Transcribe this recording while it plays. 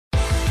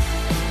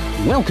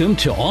Welcome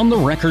to On the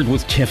Record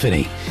with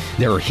Tiffany.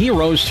 There are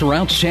heroes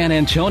throughout San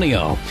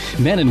Antonio,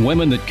 men and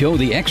women that go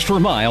the extra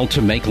mile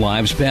to make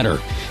lives better.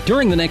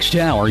 During the next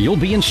hour, you'll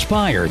be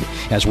inspired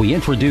as we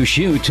introduce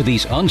you to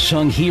these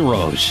unsung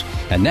heroes.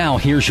 And now,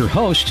 here's your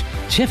host,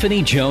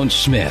 Tiffany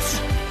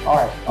Jones-Smith. All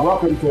right,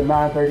 welcome to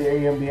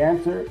 9:30 a.m. The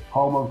Answer,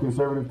 home of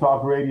conservative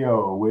talk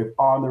radio, with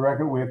On the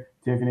Record with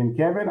Tiffany and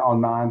Kevin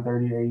on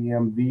 9:30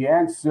 a.m. The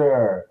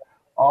Answer.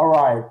 All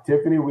right,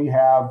 Tiffany, we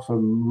have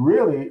some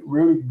really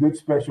good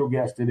special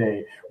guests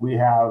today. We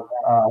have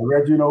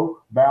Reginald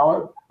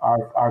Ballard,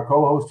 our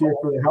co-host here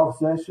for the health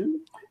session.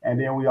 And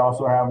then we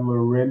also have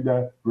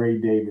Lorinda Gray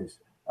Davis.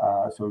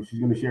 So she's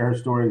going to share her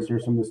story and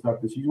share some of the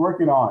stuff that she's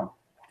working on.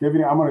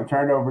 Tiffany, I'm going to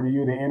turn it over to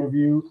you to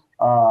interview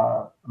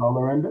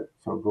Lorinda.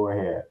 So go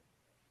ahead.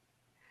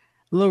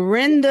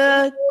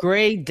 Lorinda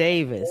Gray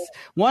Davis,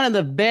 one of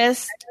the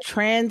best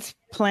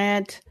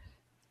transplant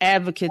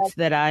advocates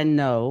that I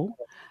know.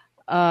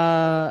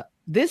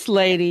 This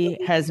lady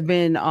has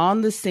been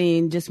on the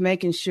scene just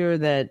making sure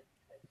that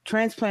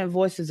transplant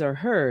voices are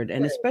heard,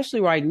 and especially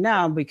right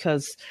now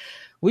because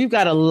we've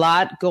got a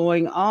lot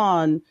going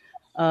on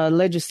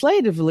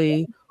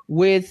legislatively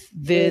with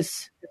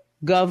this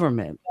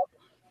government.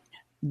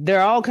 There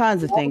are all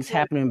kinds of things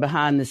happening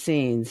behind the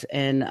scenes,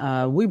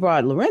 and we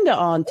brought Lorinda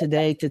on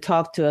today to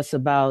talk to us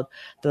about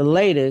the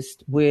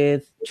latest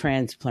with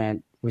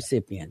transplant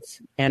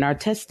recipients and our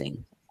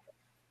testing.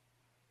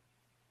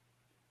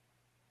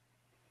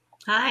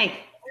 Hi,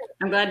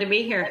 I'm glad to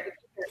be here.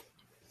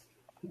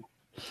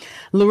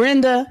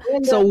 Lorinda,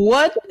 so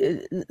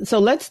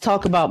let's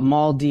talk about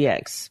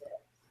MolDX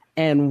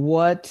and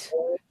what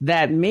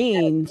that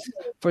means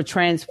for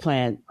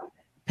transplant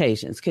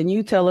patients. Can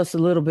you tell us a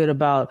little bit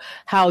about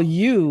how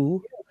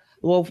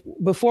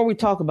before we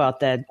talk about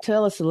that,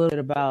 tell us a little bit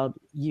about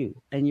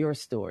you and your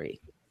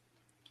story.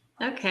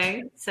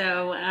 Okay,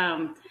 so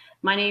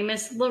my name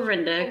is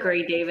Lorinda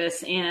Gray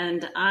Davis,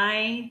 and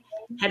I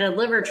had a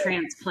liver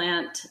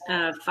transplant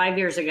 5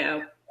 years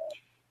ago.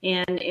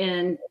 And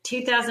in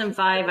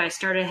 2005, I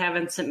started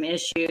having some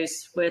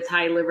issues with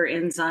high liver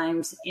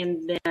enzymes,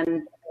 and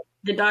then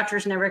the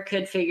doctors never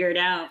could figure it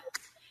out.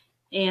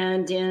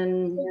 And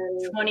in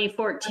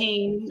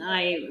 2014,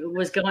 I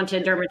was going to a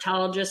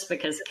dermatologist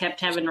because I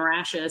kept having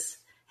rashes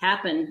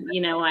happen.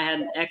 You know, I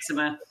had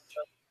eczema.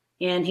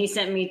 And he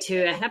sent me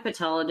to a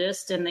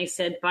hepatologist, and they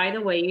said, by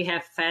the way, you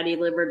have fatty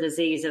liver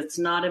disease. It's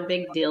not a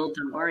big deal.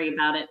 Don't worry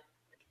about it.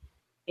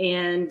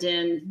 And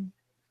in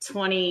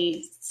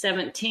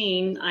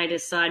 2017, I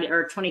decided,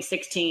 or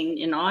 2016,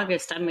 in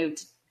August, I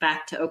moved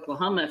back to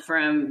Oklahoma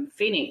from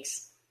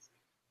Phoenix.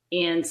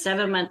 And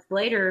 7 months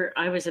later,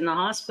 I was in the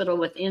hospital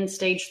with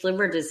end-stage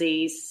liver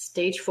disease,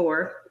 stage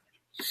 4,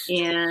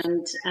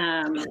 and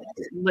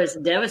was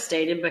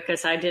devastated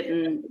because I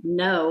didn't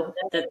know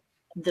that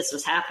this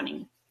was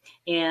happening.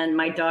 And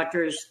my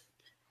doctors,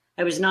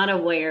 I was not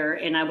aware,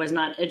 and I was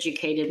not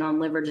educated on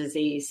liver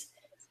disease.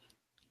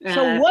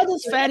 So what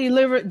is fatty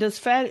liver? Because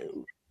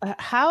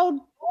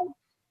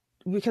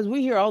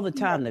we hear all the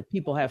time that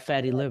people have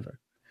fatty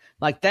liver.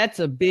 Like that's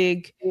a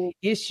big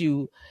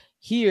issue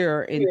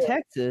here in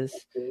Texas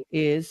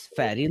is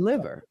fatty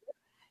liver.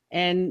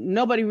 And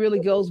nobody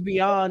really goes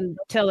beyond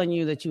telling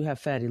you that you have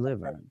fatty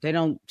liver. They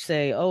don't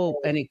say,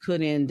 oh, and it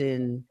could end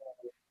in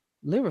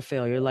liver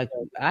failure. Like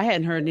I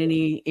hadn't heard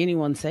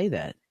anyone say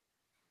that.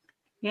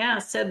 Yeah,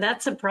 so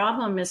that's a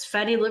problem is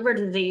fatty liver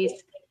disease.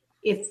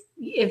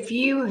 If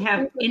you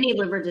have any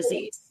liver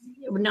disease,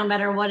 no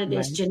matter what it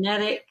is, right,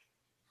 genetic,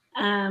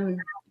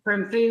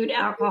 from food,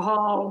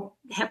 alcohol,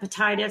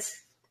 hepatitis,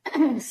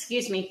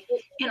 excuse me,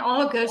 it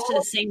all goes to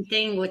the same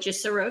thing, which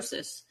is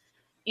cirrhosis.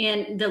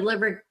 And the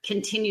liver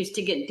continues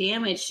to get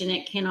damaged and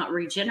it cannot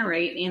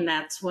regenerate. And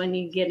that's when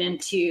you get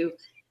into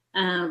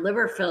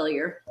liver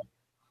failure.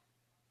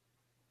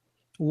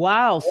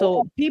 Wow.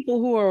 So people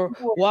who are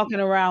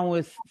walking around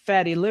with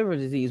fatty liver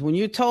disease, when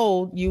you're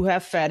told you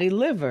have fatty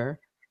liver,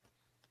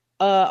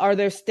 are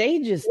there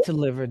stages to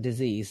liver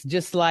disease?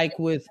 Just like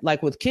with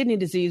kidney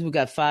disease, we've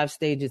got 5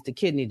 stages to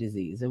kidney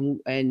disease.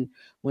 And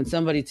when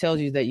somebody tells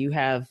you that you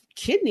have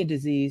kidney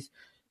disease,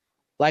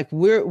 like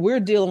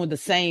we're dealing with the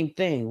same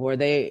thing where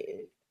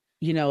they,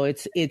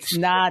 it's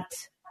not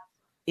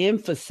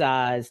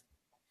emphasized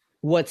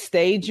what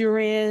stage you're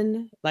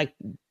in. Like,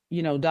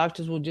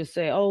 doctors will just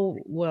say, oh,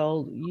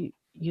 well,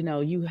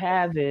 you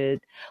have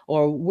it,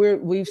 or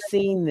we've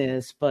seen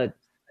this, but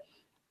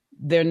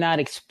they're not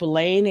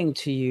explaining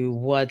to you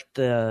what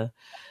the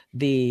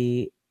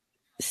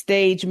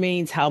stage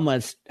means, how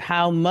much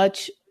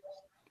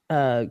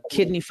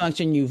kidney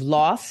function you've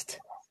lost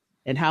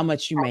and how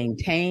much you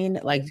maintain.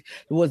 Like,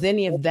 was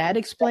any of that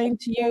explained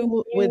to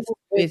you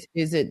is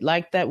it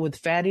like that with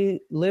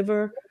fatty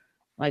liver?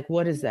 Like,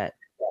 what is that?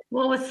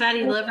 Well, with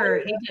fatty liver,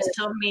 he just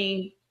told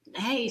me,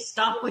 hey,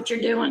 stop what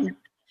you're doing.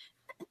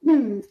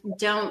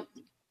 Don't,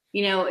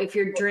 if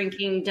you're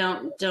drinking,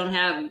 don't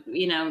have,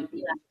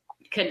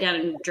 cut down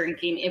on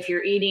drinking. If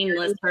you're eating,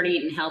 let's start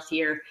eating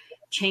healthier,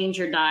 change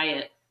your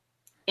diet.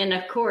 And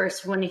of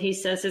course, when he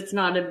says it's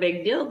not a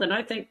big deal, then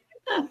I think,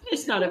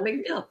 it's not a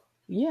big deal.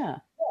 Yeah.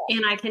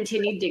 And I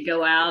continued to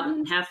go out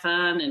and have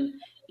fun and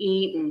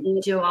eat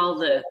and do all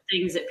the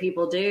things that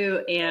people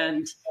do.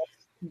 And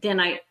then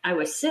I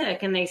was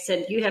sick, and they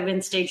said, you have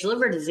end-stage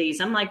liver disease.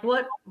 I'm like,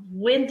 what?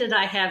 When did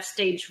I have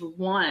stage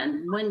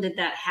 1? When did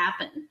that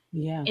happen?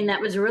 Yeah. And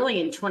that was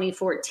really in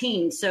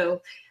 2014.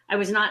 So I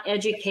was not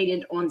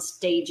educated on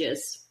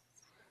stages.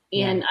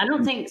 And I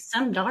don't think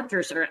some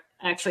doctors are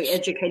actually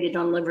educated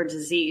on liver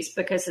disease,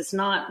 because it's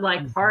not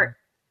like heart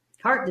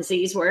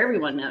disease where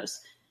everyone knows.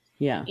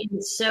 Yeah.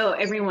 And so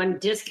everyone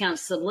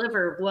discounts the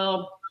liver.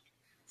 Well,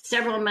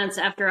 several months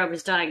after I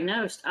was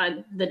diagnosed,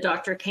 the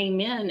doctor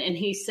came in and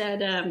he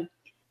said,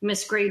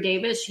 Miss Gray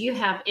Davis, you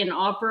have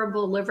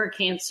inoperable liver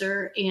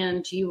cancer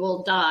and you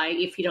will die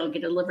if you don't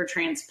get a liver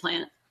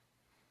transplant.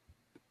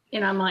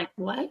 And I'm like,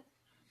 what?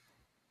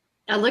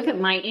 I look at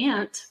my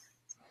aunt.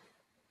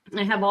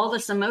 I have all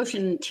this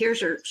emotion, and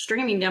tears are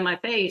streaming down my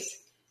face,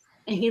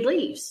 and he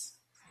leaves.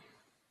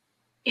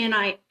 And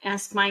I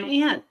asked my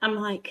aunt, I'm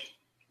like,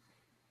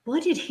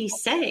 what did he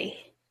say?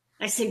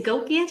 I said,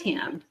 go get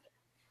him.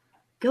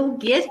 Go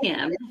get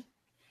him.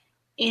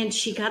 And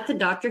she got the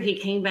doctor. He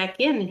came back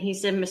in and he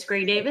said, Miss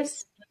Gray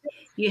Davis,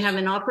 you have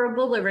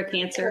inoperable liver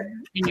cancer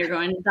and you're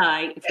going to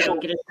die if you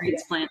don't get a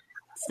transplant.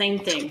 Same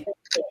thing.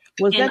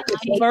 Was that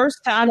the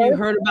first time you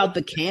heard about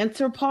the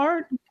cancer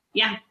part?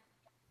 Yeah.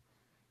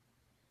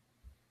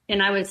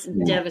 And I was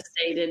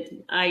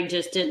devastated. I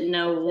just didn't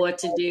know what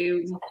to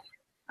do.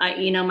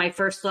 My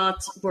first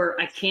thoughts were,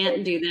 I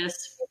can't do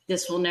this.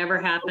 This will never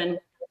happen.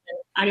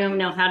 I don't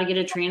know how to get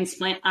a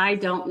transplant. I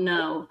don't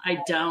know. I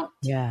don't.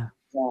 Yeah.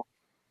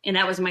 And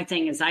that was my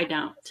thing, is I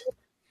don't.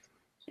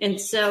 And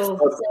so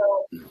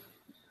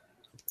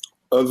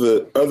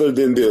other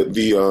than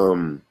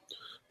the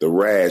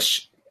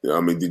rash,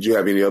 I mean, did you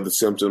have any other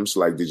symptoms?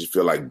 Like, did you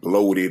feel like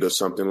bloated or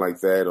something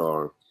like that,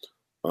 or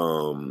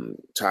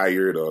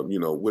tired, or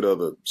what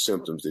other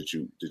symptoms that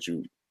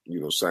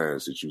you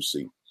signs that you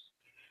see?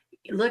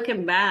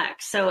 Looking back,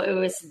 so it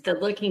was the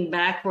looking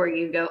back where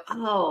you go,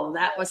 oh,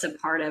 that was a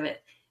part of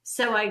it.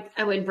 So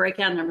I would break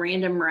out in a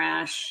random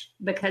rash,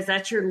 because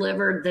that's your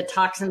liver, the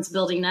toxins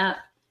building up.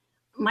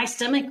 My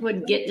stomach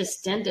would get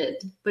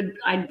distended, but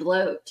I'd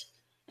bloat,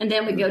 and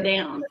then would go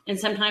down. And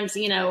sometimes,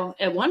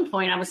 at one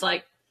point I was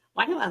like,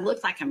 why do I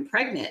look like I'm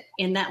pregnant?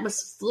 And that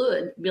was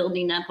fluid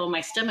building up on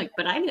my stomach,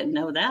 but I didn't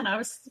know that. I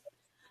was,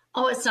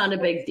 it's not a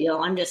big deal.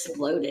 I'm just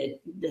bloated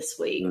this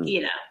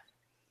week,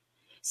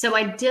 So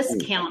I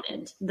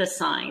discounted the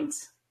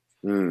signs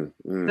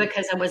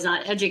because I was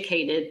not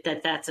educated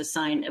that that's a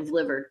sign of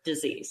liver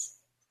disease.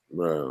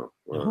 Wow.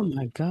 Oh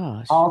my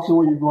gosh. How often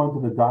were you going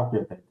to the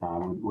doctor at that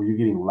time? Were you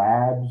getting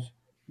labs?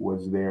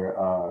 Was there,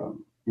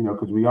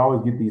 because we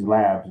always get these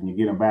labs and you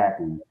get them back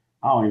and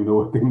I don't even know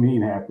what they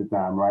mean half the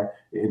time, right?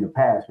 In the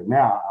past, but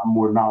now I'm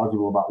more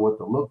knowledgeable about what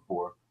to look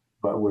for.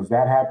 But was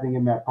that happening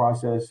in that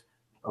process?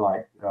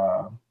 Like,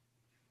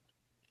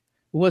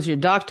 was your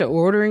doctor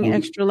ordering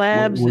extra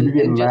labs? Were you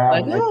getting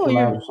labs, like, extra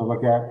labs or stuff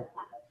like that?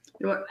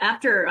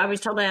 After I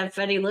was told I had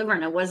fatty liver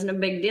and it wasn't a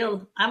big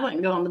deal, I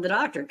wasn't going to the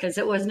doctor because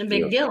it wasn't a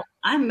big deal.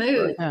 I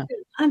moved. Right.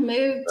 I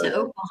moved to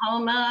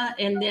Oklahoma,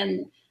 and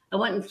then I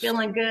wasn't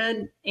feeling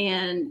good,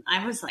 and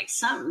I was like,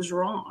 something's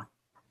wrong.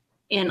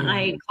 And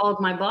I called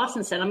my boss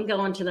and said, I'm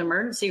going to the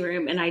emergency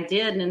room. And I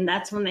did. And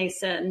that's when they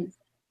said,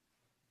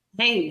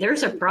 hey,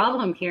 there's a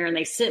problem here. And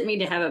they sent me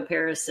to have a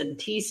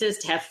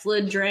paracentesis, to have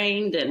fluid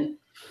drained, and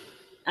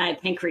I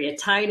had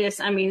pancreatitis.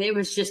 I mean, it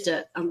was just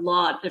a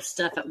lot of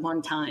stuff at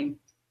one time.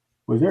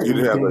 Was there you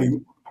didn't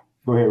have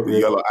go ahead, the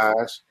yellow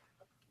eyes?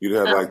 You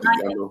didn't have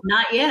the yellow?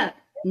 Not yet.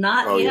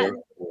 Not yet.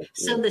 Yeah.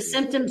 So the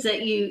symptoms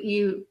that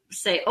you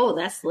say, oh,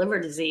 that's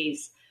liver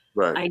disease.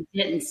 Right. I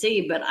didn't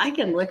see, but I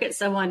can look at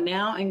someone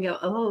now and go,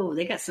 oh,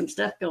 they got some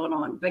stuff going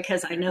on,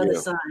 because I know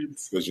the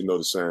signs. Because you know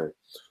the sign.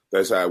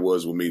 That's how it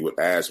was with me with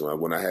asthma.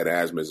 When I had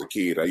asthma as a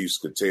kid, I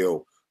used to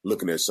tell,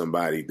 looking at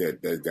somebody,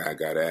 that guy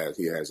got asthma.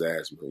 He has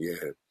asthma.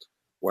 Yeah.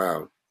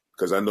 Wow.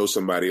 Because I know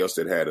somebody else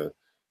that had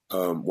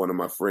one of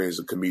my friends,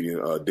 a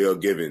comedian, Dale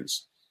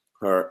Givens,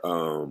 her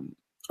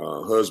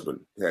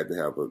husband had to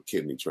have a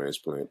kidney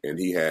transplant, and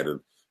he had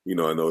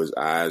I know his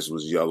eyes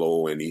was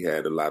yellow, and he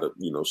had a lot of,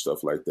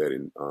 stuff like that.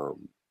 And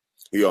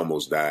he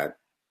almost died,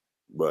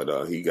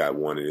 but he got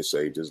one, and it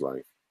saved his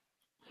life.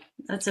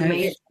 That's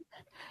amazing.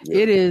 Yeah.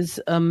 It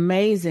is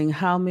amazing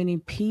how many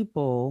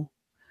people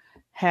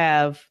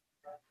have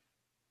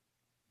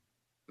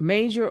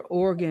major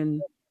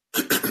organ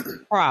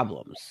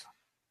problems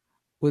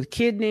with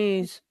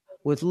kidneys,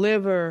 with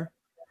liver,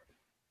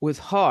 with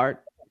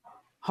heart.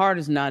 Heart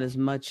is not as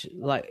much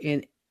like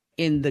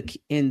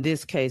in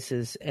this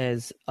cases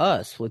as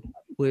us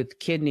with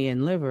kidney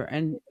and liver,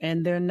 and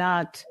they're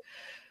not,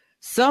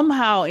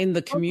 somehow in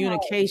the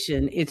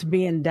communication it's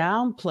being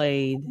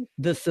downplayed,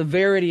 the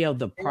severity of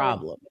the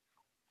problem.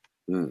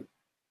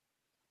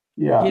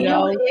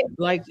 Yeah.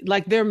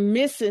 Like they're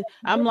missing.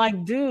 I'm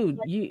like, dude,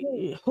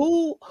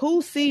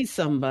 who sees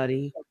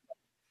somebody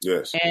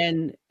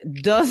and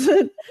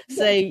doesn't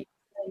say,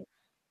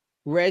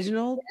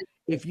 Reginald,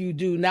 if you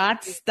do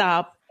not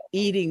stop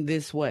eating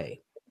this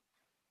way,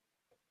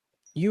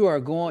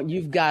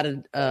 you've got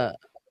a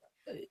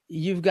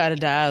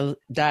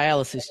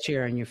dialysis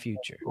chair in your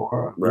future.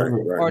 Or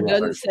it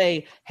doesn't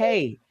say,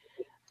 hey,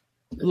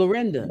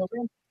 Lorinda,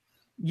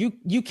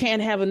 you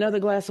can't have another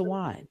glass of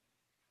wine.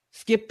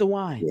 Skip the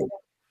wine. Yeah.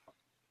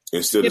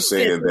 Instead of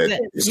saying that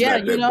it's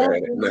not that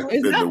bad.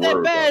 It's not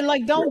that bad.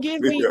 Like, don't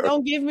give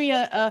me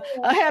a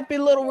happy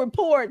little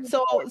report.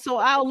 So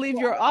I'll leave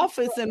your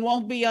office and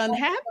won't be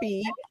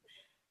unhappy.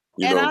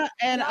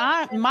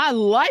 My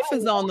life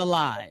is on the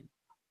line.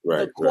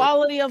 Right. The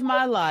quality of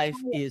my life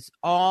is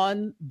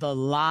on the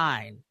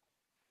line.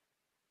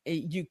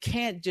 You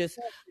can't just,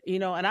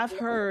 and I've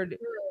heard,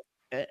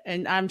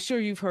 and I'm sure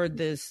you've heard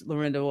this,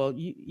 Lorinda. Well,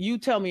 you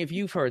tell me if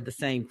you've heard the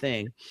same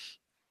thing.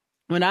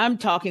 When I'm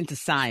talking to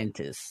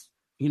scientists,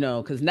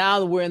 because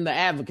now we're in the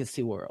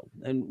advocacy world,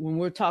 and when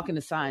we're talking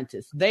to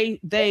scientists,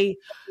 they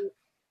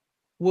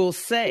will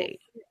say,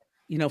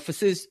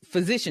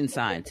 physician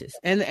scientists,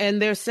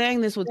 and they're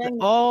saying this with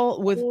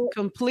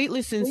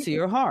completely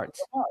sincere hearts.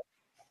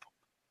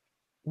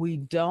 We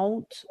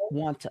don't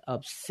want to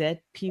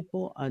upset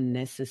people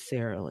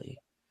unnecessarily.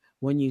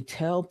 When you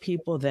tell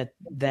people that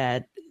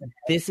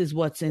this is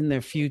what's in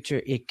their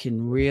future, it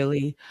can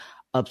really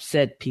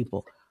upset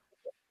people.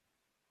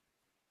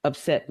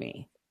 Upset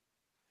me.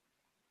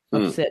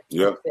 Upset.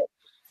 Yeah.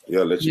 Yeah,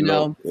 let you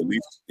know. At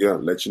least,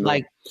 let you know.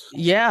 Like,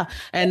 yeah.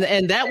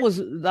 And that was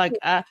like,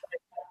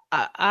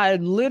 I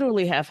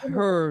literally have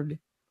heard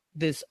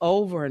this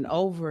over and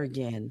over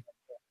again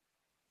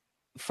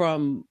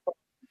from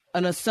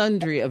a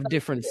sundry of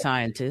different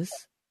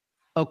scientists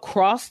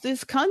across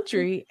this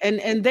country.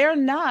 And they're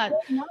not,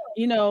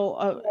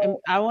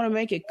 I want to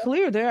make it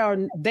clear,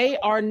 they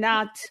are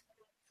not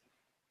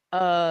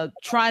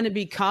trying to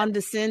be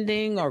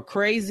condescending or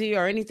crazy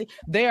or anything.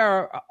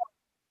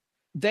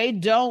 They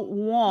don't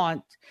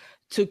want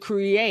to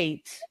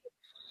create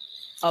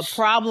a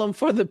problem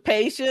for the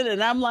patient.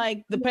 And I'm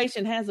like, the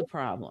patient has a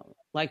problem.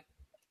 Like,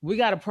 we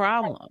got a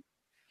problem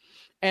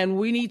and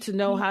we need to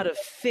know how to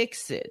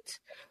fix it.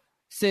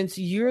 Since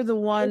you're the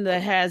one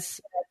that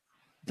has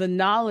the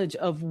knowledge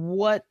of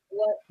what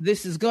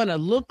this is going to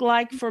look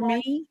like for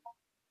me,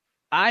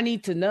 I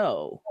need to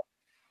know.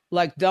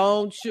 Like,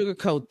 don't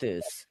sugarcoat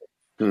this.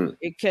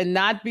 It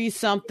cannot be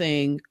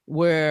something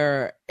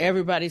where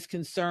everybody's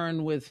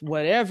concerned with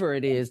whatever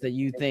it is that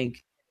you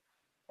think.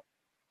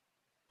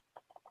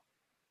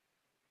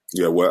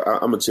 Yeah, well,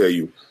 I'm gonna tell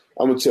you.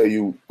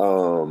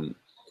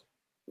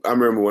 I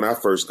remember when I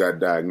first got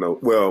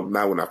diagnosed. Well,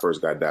 not when I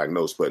first got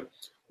diagnosed, but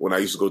when I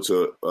used to go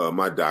to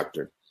my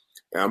doctor.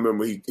 And I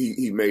remember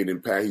he made an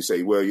impact. He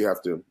said, "Well, you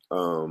have to,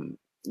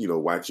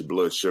 watch your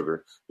blood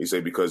sugar." He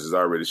said because it's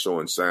already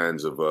showing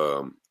signs of,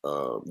 that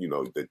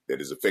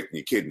is affecting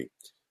your kidney.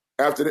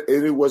 After that,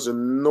 it was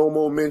no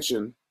more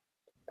mention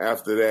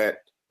after that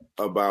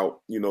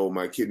about,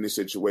 my kidney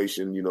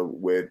situation,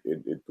 where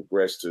it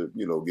progressed to,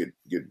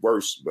 get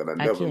worse. But I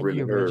never really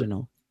heard.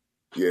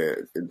 Yeah,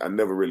 I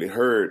never really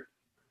heard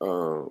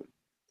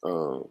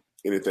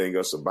anything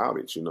else about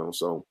it,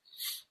 So,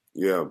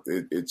 yeah,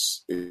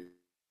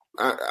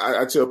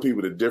 I tell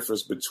people the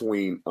difference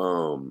between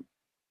a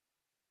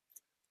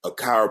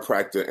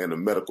chiropractor and a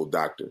medical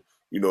doctor.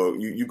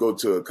 You go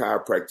to a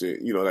chiropractor,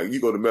 like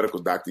you go to a medical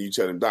doctor, you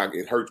tell him, "Doc,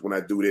 it hurts when I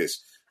do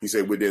this." He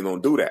said, "We didn't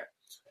don't do that."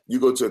 You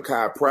go to a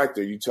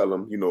chiropractor, you tell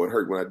him, it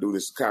hurt when I do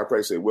this. The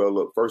chiropractor say, "Well,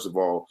 look, first of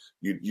all,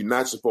 you're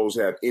not supposed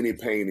to have any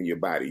pain in your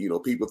body."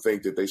 People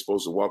think that they're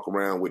supposed to walk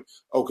around with,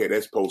 okay,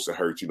 that's supposed to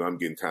hurt. I'm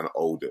getting kind of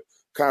older.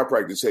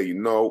 Chiropractors tell you,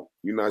 no,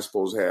 you're not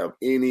supposed to have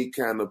any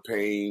kind of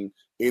pain,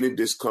 any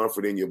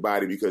discomfort in your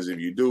body, because if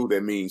you do,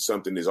 that means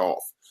something is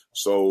off.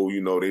 So,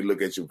 they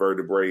look at your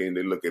vertebrae and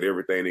they look at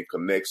everything that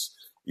connects,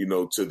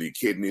 to the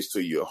kidneys,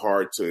 to your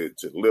heart, to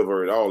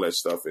liver and all that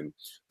stuff. And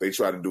they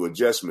try to do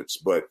adjustments,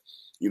 but,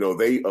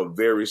 they are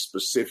very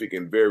specific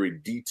and very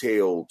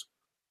detailed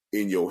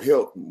in your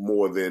health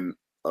more than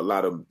a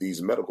lot of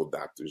these medical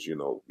doctors,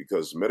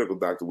 because medical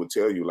doctor would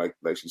tell you, like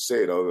she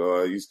said,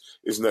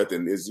 it's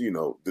nothing. It's,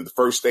 the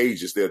first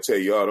stages, they'll tell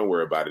you, "Oh, don't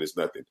worry about it. It's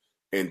nothing,"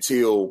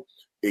 until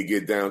it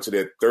get down to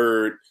that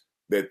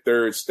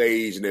third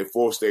stage and that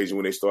fourth stage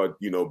when they start,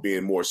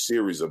 being more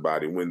serious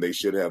about it, when they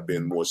should have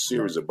been more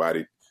serious about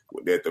it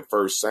at the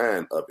first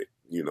sign of it,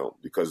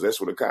 because that's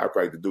what a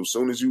chiropractor do. As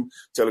soon as you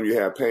tell them you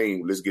have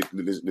pain, let's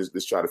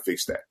try to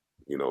fix that,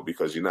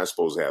 because you're not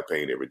supposed to have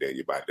pain every day in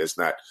your body. That's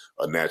not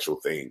a natural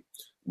thing.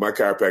 My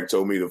chiropractor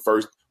told me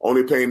the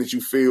only pain that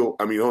you're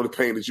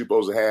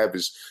supposed to have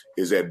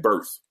is at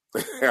birth.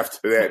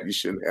 After that, you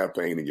shouldn't have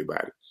pain in your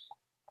body.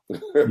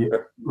 Yeah,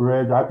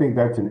 Reg, I think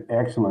that's an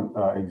excellent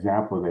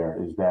example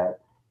there, is that,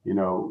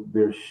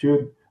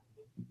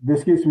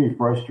 this gets me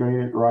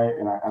frustrated, right?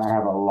 And I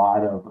have a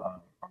lot of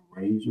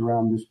rage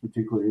around this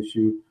particular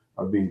issue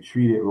of being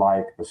treated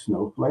like a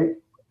snowflake.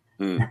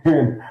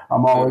 And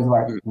I'm always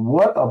like,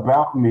 what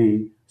about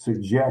me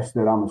suggests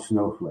that I'm a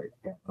snowflake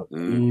of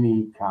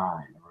any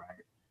kind,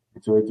 right?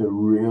 And so it's a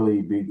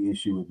really big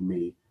issue with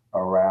me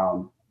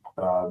around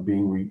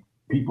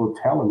people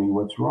telling me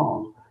what's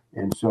wrong.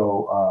 And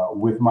so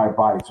with my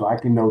body, so I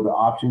can know the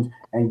options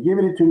and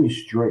giving it to me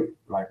straight,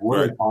 like what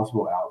are the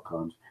possible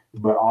outcomes.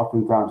 But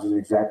oftentimes it's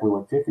exactly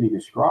what Tiffany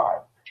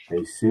described.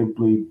 They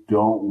simply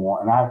don't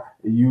want,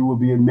 and you will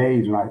be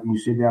amazed when you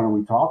sit down and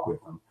we talk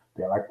with them.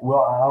 They're like,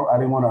 well, I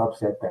didn't want to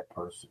upset that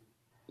person.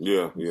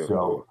 Yeah.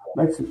 So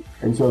that's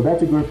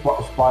a good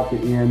spot to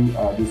end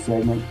this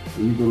segment.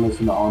 And you've been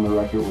listening to On the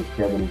Record with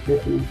Kevin and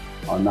Tiffany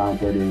on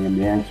 9:30 a.m.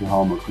 The Answer,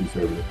 home of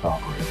conservative talk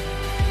radio.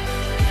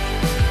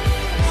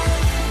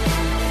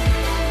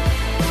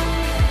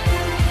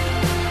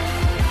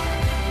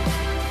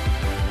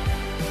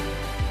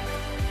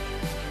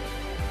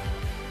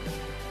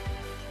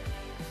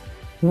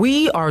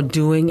 We are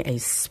doing a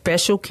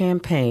special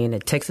campaign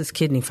at Texas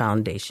Kidney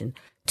Foundation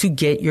to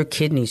get your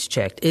kidneys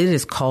checked. It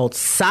is called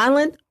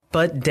Silent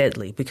but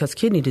Deadly, because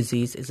kidney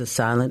disease is a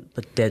silent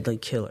but deadly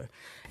killer.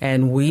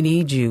 And we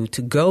need you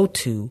to go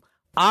to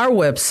our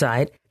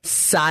website,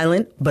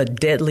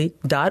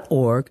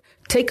 silentbutdeadly.org,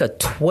 take a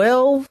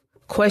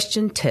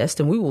 12-question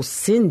test, and we will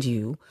send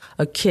you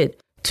a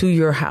kit to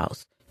your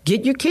house.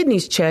 Get your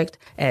kidneys checked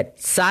at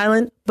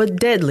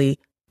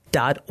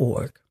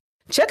silentbutdeadly.org.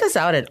 Check us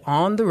out at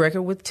On the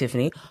Record with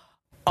Tiffany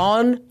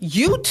on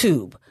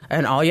YouTube.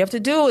 And all you have to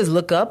do is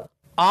look up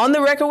On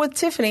the Record with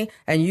Tiffany,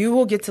 and you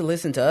will get to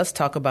listen to us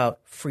talk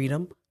about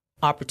freedom,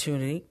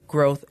 opportunity,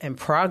 growth, and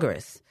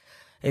progress.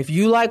 If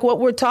you like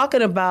what we're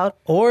talking about,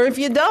 or if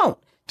you don't,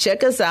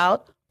 check us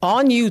out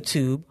on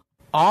YouTube,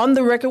 On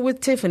the Record with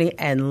Tiffany,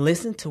 and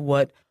listen to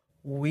what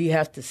we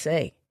have to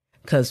say,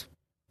 because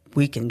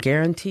we can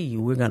guarantee you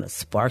we're going to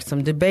spark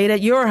some debate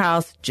at your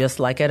house just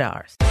like at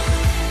ours.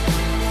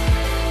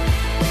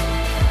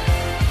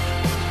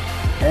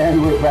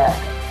 And we're back.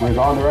 We're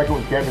On the Record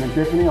with Kevin and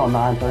Tiffany on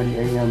 9:30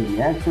 a.m.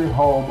 The Answer,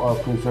 home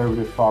of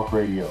conservative talk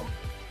radio.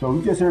 So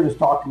we just heard us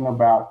talking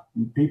about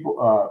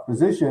people,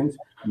 physicians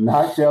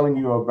not telling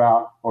you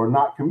about or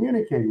not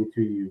communicating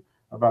to you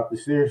about the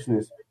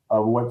seriousness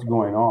of what's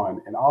going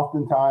on. And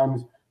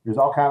oftentimes there's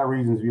all kind of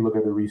reasons if you look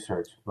at the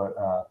research. But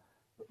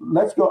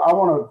let's go. I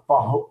want to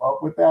follow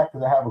up with that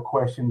because I have a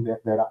question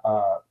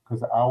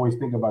because I always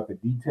think about the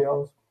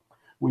details.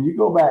 When you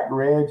go back,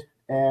 Reg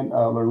and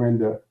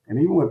Lorinda, and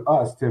even with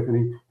us,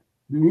 Tiffany,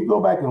 do you go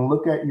back and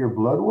look at your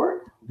blood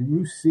work? Do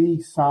you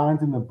see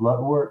signs in the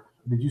blood work?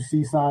 Did you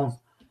see signs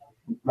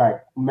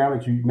like now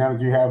that you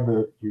have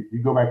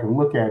you go back and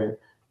look at it,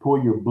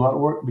 pull your blood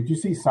work? Did you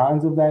see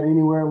signs of that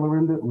anywhere,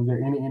 Lorinda? Was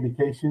there any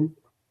indication?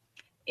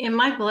 In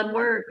my blood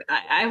work,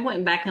 I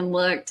went back and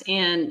looked,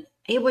 and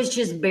it was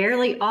just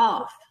barely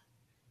off,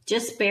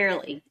 just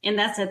barely. And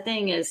that's the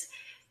thing is,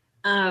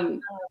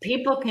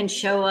 people can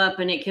show up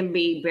and it can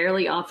be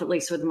barely off, at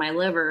least with my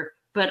liver,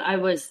 but I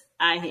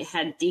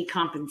had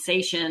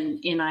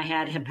decompensation and I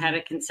had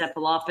hepatic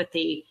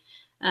encephalopathy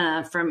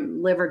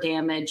from liver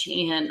damage,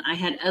 and I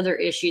had other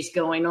issues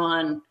going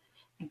on,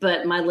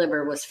 but my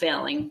liver was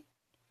failing.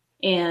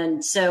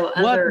 And so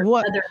other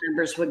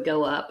numbers would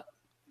go up.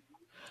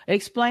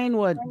 Explain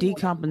what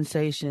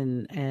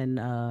decompensation and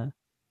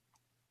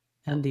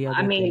the other.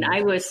 I mean,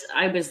 things.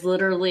 I was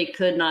literally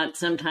could not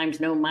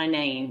sometimes know my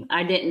name.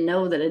 I didn't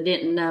know that I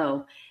didn't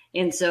know.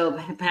 And so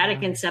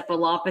hepatic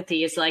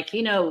encephalopathy is like,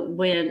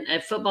 when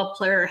a football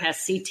player has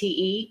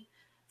CTE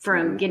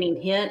from getting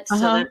hit. So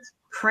that's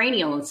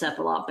cranial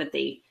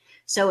encephalopathy.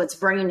 So it's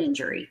brain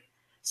injury.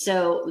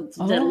 So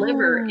the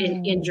liver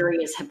injury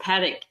is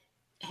hepatic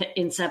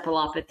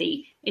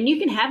encephalopathy. And you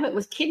can have it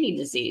with kidney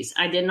disease.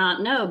 I did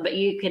not know, but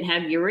you can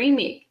have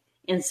uremic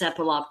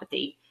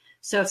encephalopathy.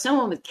 So if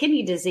someone with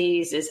kidney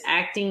disease is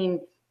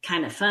acting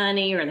kind of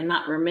funny or they're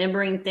not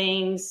remembering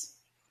things,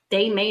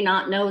 they may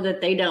not know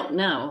that they don't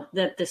know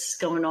that this is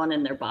going on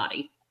in their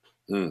body.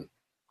 That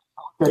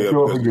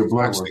show up in your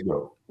blood work,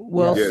 though.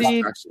 Well,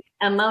 see,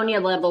 ammonia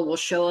level will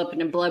show up in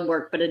the blood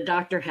work, but a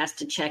doctor has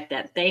to check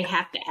that. They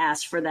have to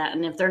ask for that,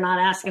 and if they're not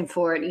asking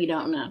for it, you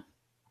don't know.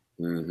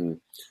 Mm-hmm.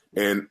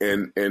 And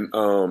in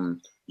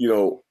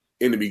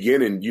the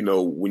beginning,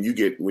 when you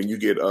get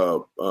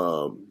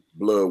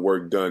blood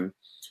work done,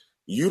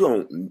 you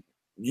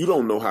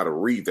don't know how to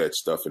read that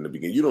stuff in the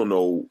beginning. You don't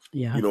know,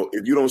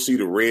 if you don't see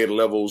the red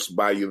levels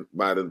by the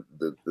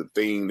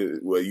thing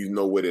where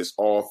where it's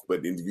off,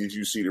 but if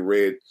you see the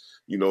red,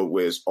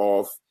 where it's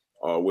off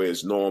or where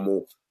it's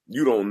normal,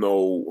 you don't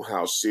know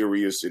how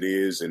serious it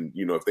is. And,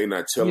 if they're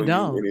not telling you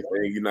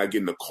anything, you're not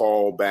getting a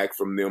call back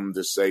from them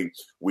to say,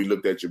 we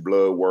looked at your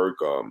blood work.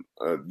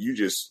 You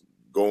just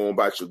go on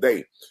about your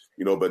day.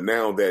 But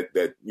now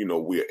that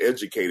we're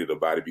educated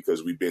about it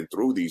because we've been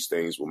through these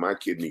things with my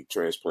kidney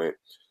transplant,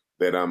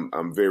 that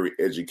I'm very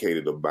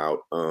educated about,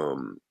 my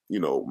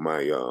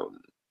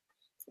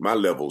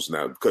levels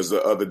now. Because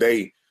the other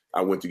day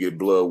I went to get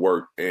blood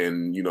work,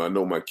 and I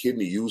know my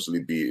kidney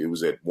usually it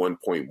was at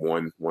 1.1,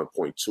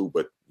 1.2,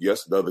 but the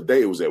other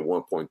day it was at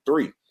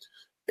 1.3,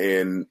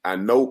 and I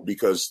know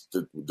because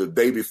the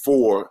day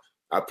before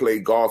I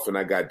played golf and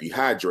I got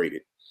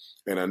dehydrated.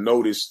 And I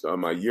noticed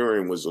my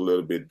urine was a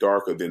little bit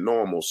darker than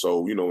normal.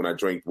 So, when I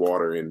drank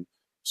water and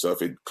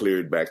stuff, it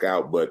cleared back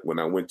out. But when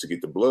I went to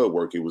get the blood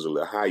work, it was a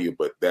little higher.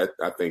 But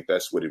I think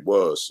that's what it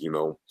was,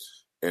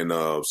 And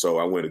so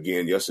I went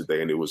again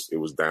yesterday, and it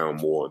was down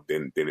more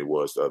than it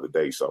was the other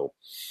day. So,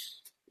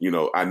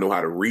 I know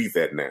how to read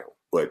that now.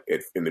 But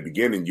in the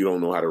beginning, you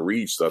don't know how to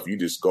read stuff. You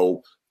just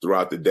go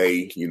throughout the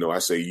day. I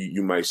say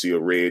you might see a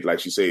red,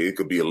 like she said, it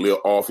could be a little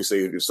off. You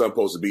say it's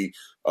supposed to be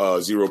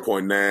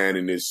 0.9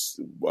 and it's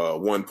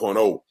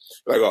 1.0.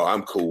 Like, oh,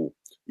 I'm cool.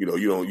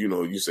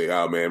 You say,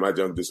 oh man, my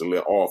junk is a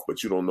little off,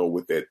 but you don't know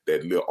what that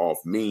little off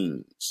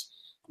means.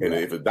 And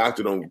if a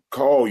doctor don't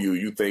call you,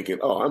 you thinking,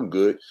 oh, I'm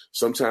good.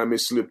 Sometimes it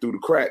slipped through the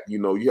crack.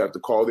 You have to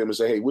call them and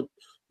say, hey, what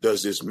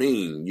does this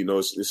mean?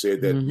 It said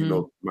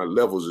that, my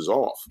levels is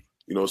off.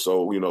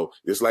 So,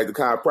 it's like the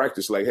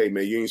chiropractor. Like, hey,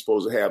 man, you ain't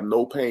supposed to have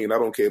no pain. I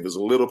don't care if it's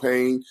a little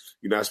pain.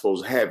 You're not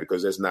supposed to have it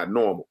because that's not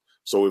normal.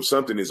 So if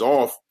something is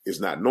off, it's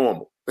not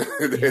normal.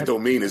 That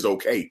don't mean it's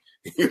okay.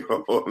 You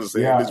know what I'm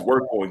saying? Let's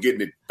work on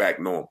getting it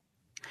back normal.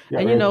 Yeah,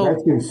 and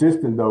that's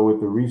consistent, though, with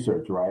the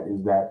research, right?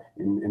 Is that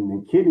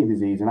in kidney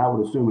disease, and I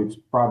would assume it's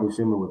probably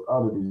similar with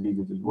other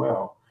diseases as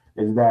well,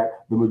 is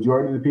that the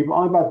majority of the people,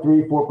 only about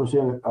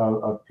 3-4%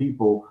 of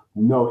people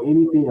know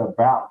anything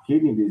about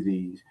kidney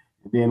disease.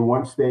 Then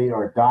once they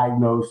are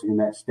diagnosed in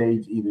that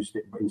stage, either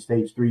in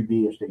stage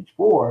 3B or stage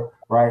 4,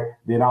 right,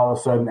 then all of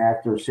a sudden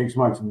after 6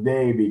 months,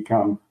 they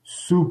become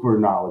super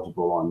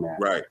knowledgeable on that.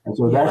 Right. And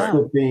so that's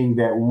the thing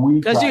that we...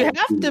 Because you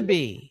have to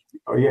be.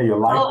 Oh, yeah, your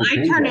life. Oh,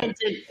 I turn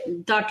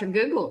into Dr.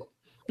 Google.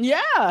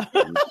 Yeah.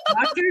 Dr.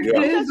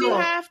 Because Google. you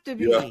have to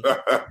be.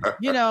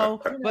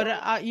 But,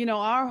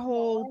 our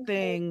whole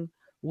thing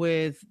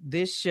with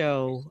this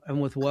show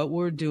and with what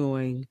we're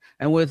doing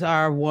and with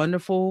our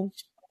wonderful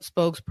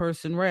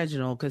spokesperson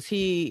Reginald, because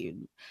he's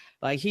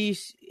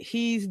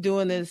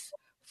doing this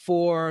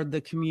for the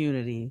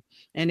community,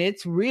 and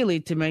it's really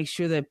to make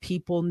sure that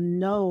people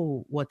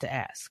know what to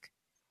ask,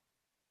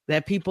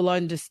 that people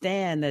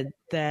understand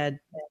that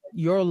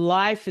your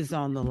life is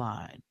on the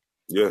line.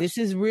 Yes. This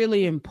is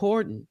really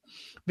important,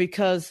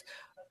 because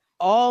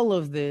all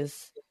of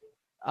this,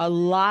 a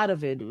lot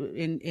of it,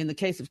 in the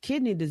case of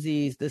kidney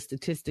disease, the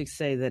statistics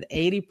say that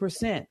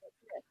 80%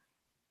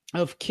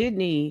 of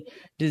kidney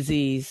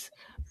disease,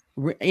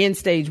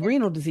 end-stage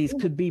renal disease,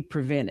 could be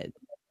prevented.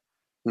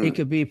 It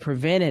could be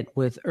prevented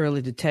with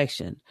early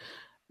detection.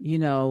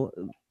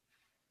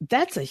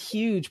 That's a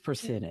huge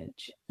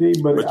percentage. See,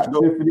 but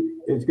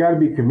it's got to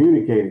be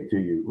communicated to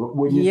you.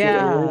 When you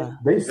say,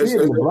 they see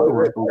it in the blood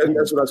work.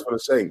 That's what I was going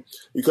to say.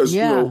 Because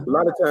a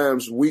lot of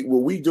times we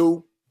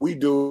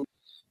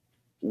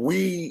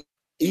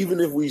even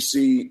if we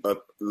see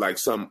like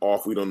something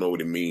off, we don't know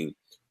what it means.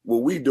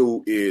 What we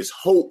do is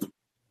hope.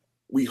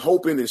 We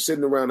hoping and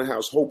sitting around the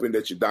house hoping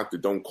that your doctor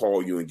don't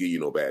call you and give you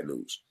no bad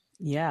news.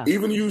 Yeah.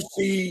 Even you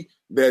see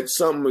that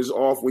something is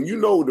off, when you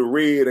know the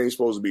red ain't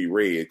supposed to be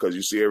red because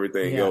you see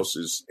everything else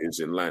is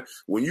in line.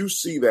 When you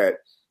see that,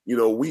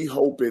 we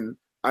hoping.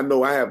 I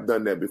know I have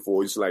done that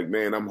before. It's like,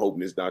 man, I'm hoping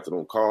this doctor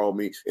don't call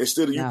me.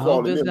 Instead of you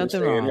calling them and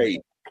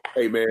saying,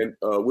 hey, man,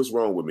 what's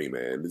wrong with me,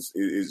 man?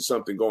 Is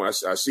something going?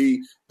 I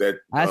see that.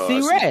 I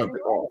see red.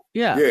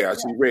 Yeah, I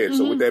see red.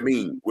 So what that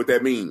mean? What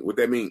that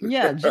mean?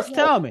 Yeah, just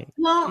tell me.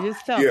 Well,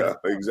 just tell me. Yeah,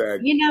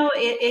 exactly.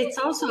 It's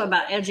also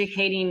about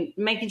educating,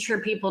 making sure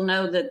people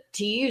know that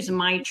to use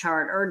my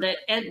chart or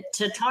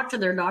to talk to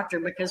their doctor,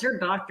 because their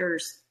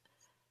doctors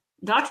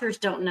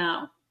don't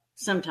know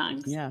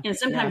sometimes. Yeah. And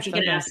sometimes you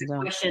get to ask a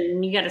question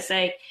and you got to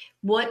say,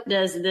 what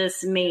does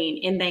this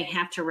mean? And they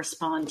have to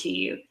respond to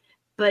you.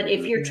 But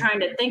if you're trying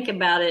to think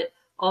about it,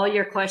 all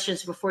your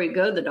questions before you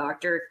go to the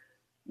doctor,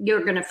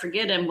 you're going to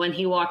forget him when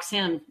he walks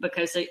in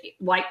because of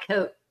white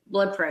coat,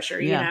 blood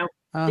pressure, You're going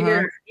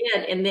to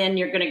forget, and then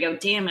you're going to go,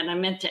 damn it, I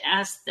meant to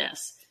ask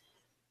this.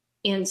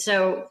 And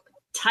so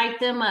type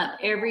them up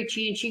every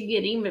chance you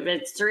get, even if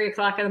it's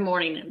 3:00 in the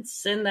morning, and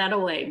send that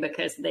away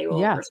because they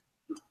will respond.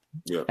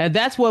 Yeah. And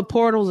that's what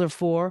portals are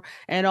for.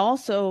 And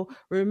also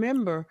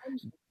remember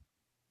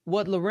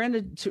what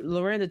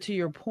Lorenda, to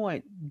your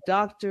point,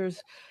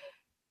 doctors,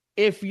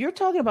 if you're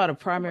talking about a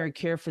primary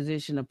care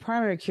physician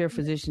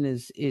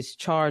is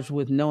charged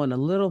with knowing a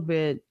little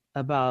bit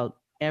about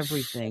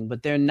everything,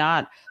 but they're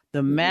not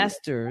the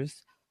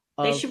masters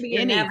of anything. They should be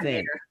your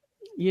navigator.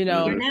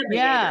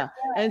 Yeah.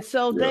 And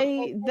so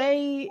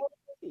they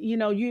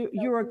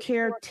you're a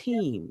care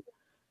team.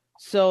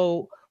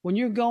 So when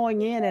you're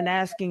going in and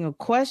asking a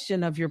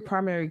question of your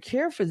primary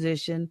care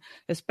physician,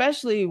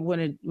 especially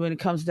when it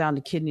comes down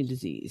to kidney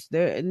disease,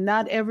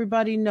 not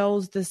everybody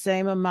knows the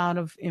same amount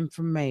of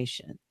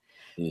information.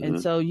 Mm-hmm.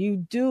 And so you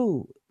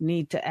do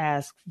need to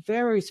ask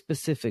very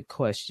specific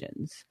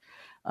questions.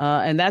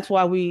 And that's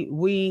why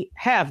we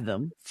have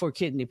them for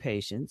kidney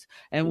patients,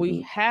 and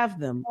we have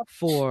them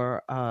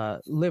for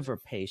liver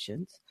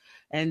patients.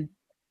 And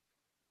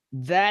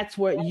that's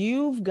what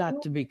you've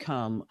got to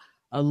become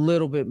a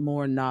little bit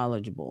more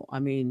knowledgeable. I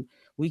mean,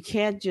 we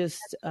can't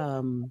just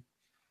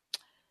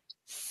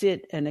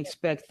sit and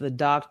expect the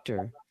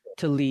doctor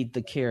to lead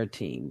the care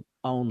team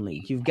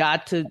only. You've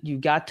got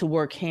to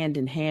work hand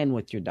in hand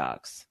with your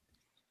docs.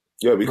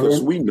 Yeah,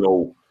 because we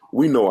know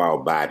we know our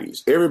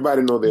bodies.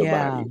 Everybody know their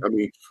Yeah. body. I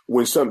mean,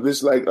 when something,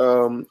 this like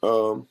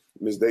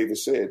Ms.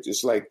 Davis said,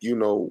 just like you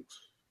know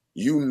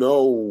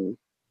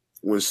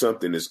when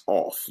something is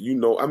off. You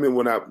know, I mean,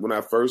 when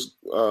I first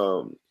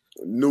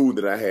knew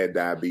that I had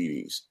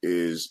diabetes,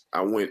 is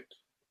I went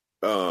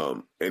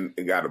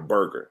and got a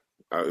burger.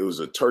 It was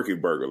a turkey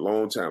burger a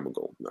long time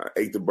ago. I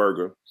ate the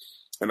burger.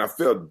 And I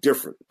felt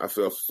different. I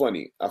felt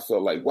funny. I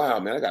felt like, wow,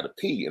 man, I got to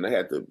pee. And I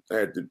had to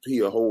pee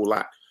a whole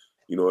lot.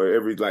 You know,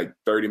 every like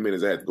 30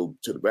 minutes I had to go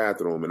to the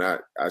bathroom. And I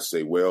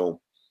say, well,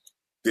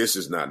 this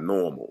is not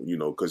normal, you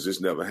know, because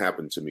this never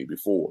happened to me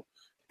before.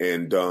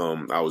 And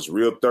I was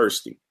real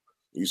thirsty.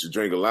 I used to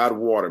drink a lot of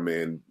water,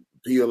 man.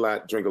 Pee a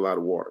lot, drink a lot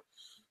of water.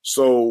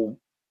 So,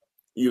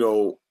 you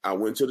know, I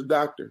went to the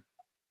doctor.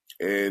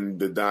 And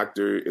the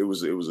doctor, it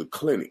was a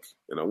clinic.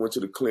 And I went to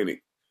the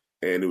clinic.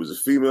 And it was a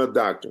female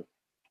doctor.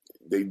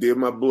 They did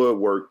my blood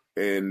work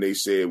and they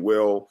said,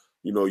 well,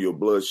 you know, your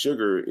blood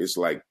sugar is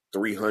like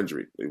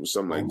 300. It was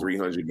something like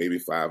 300, maybe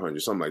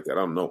 500, something like that.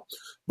 I don't know.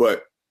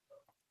 But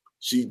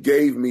she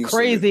gave me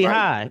crazy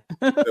high.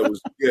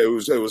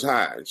 it was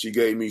high. She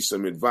gave me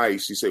some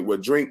advice. She said, well,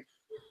 drink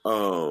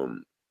a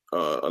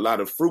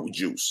lot of fruit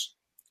juice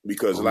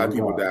because a lot of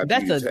people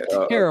diabetes. That's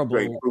a terrible.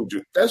 Drink fruit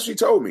juice. That's what she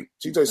told me.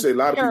 She said a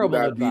lot of people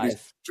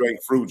diabetes drink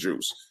fruit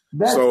juice.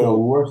 That's the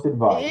worst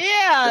advice.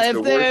 Yeah,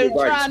 if they're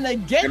trying to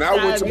get And I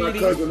went to my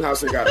cousin's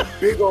house and got a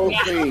big old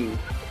thing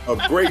of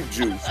grape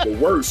juice, the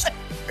worst,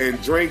 and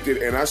drank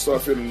it, and I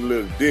started feeling a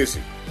little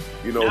dizzy,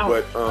 you know.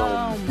 But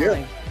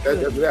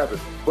that's what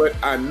happened. But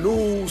I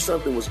knew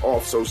something was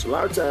off. So a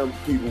lot of times,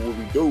 people, what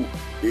we do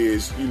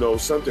is, you know,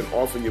 something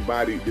off in your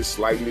body, just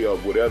slightly or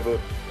whatever,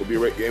 will be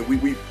right, and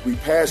we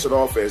pass it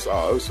off as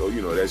so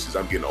you know that's just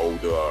I'm getting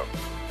older.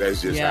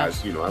 That's just how,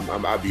 you know,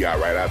 I'll be all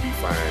right. I'll be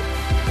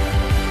fine.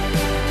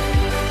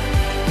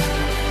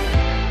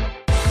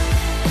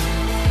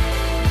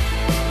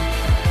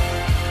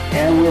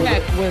 And we're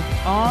back with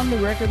On the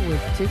Record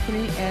with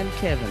Tiffany and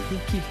Kevin. He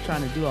keeps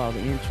trying to do all the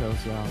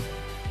intros,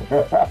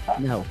 y'all.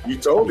 No. You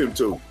told him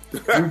to. You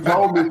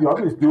told me to.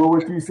 I'm just doing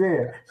what you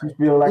said. She's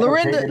feeling like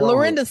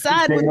Lorinda,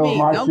 side with me.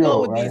 Don't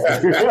go with these.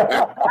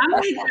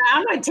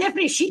 I'm like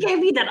Tiffany. She gave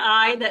me that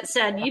eye that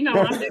said, you know,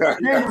 I'm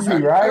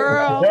doing right?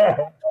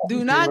 Girl,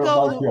 do not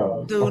go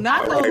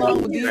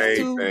along with these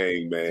two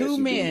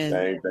men.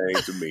 Same thing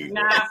to me.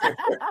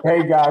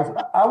 Hey guys,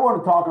 I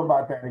want to talk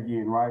about that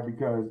again, right?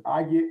 Because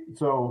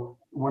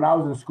when I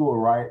was in school,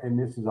 right, and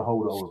this is a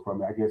holdover from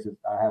me. I guess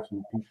I have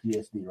some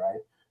PTSD,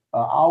 right?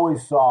 I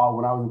always saw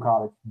when I was in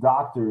college,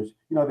 doctors,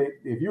 you know,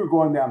 if you were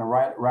going down the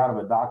right route of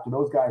a doctor,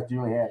 those guys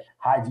generally had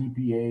high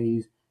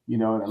GPAs, you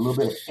know, and a little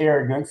bit of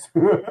arrogance.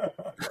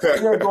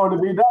 They're going to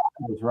be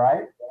doctors,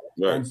 right?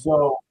 Right. And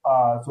so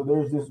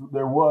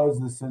there was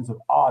this sense of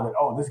awe that,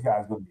 oh, this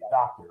guy's going to be a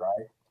doctor,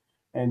 right?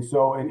 And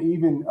so, and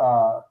even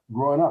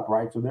growing up,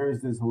 right? So there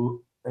is this,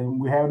 and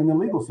we have it in the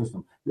legal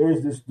system,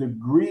 there's this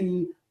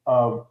degree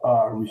of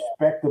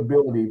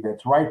respectability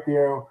that's right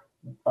there.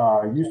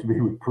 Used to be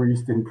with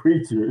priests and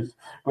preachers,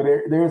 but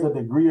there's a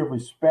degree of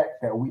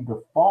respect that we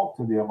default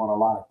to them on a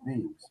lot of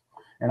things.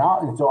 And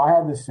so I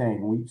have this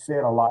saying, we say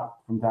it a lot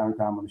from time to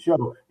time on the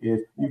show,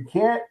 is you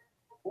can't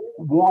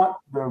want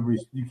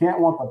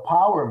the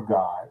power of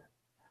God,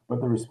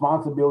 but the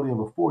responsibility of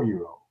a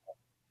 4-year-old.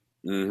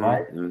 Mm-hmm,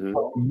 right? Mm-hmm.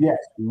 So yes,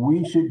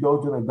 we should go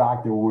to the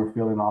doctor when we're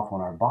feeling off on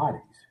our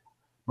bodies.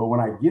 But when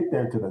I get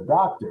there to the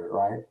doctor,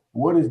 right,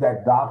 what is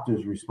that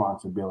doctor's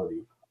responsibility?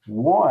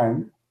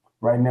 One,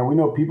 right now, we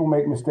know people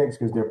make mistakes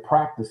because they're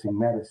practicing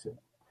medicine.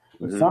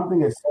 But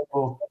something as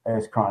simple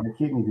as chronic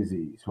kidney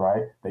disease,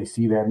 right? They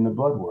see that in the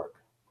blood work,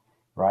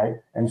 right?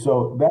 And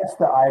so that's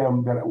the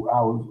item that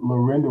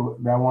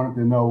Lorinda, that I wanted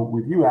to know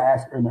with you. I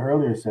asked her in the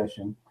earlier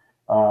session,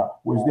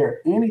 was there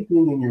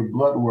anything in your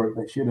blood work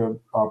that should have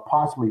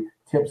possibly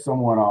tipped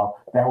someone off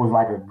that was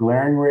like a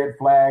glaring red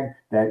flag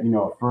that, you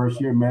know, a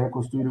first-year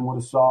medical student would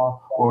have saw?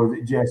 Or was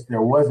it just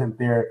there was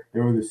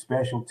a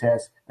special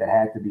test that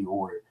had to be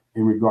ordered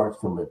in regards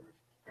to liver?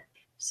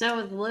 So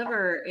with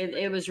liver,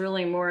 it was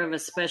really more of a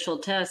special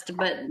test,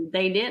 but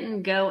they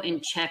didn't go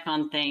and check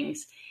on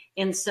things.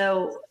 And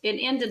so it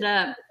ended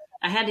up,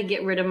 I had to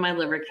get rid of my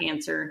liver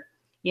cancer,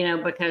 you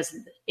know, because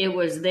it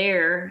was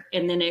there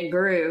and then it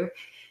grew.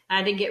 I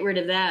had to get rid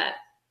of that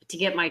to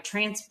get my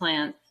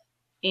transplant.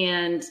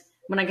 And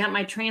when I got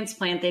my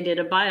transplant, they did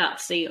a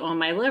biopsy on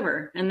my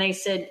liver and they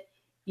said,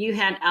 you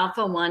had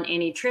alpha-1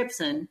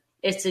 antitrypsin.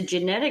 It's a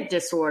genetic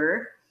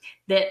disorder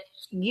that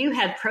you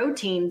had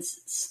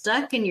proteins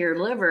stuck in your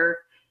liver,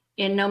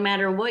 and no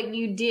matter what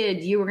you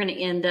did, you were going to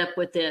end up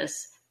with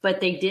this, but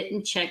they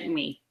didn't check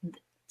me.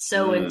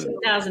 So in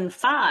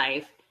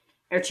 2005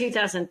 or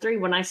 2003,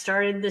 when I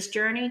started this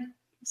journey,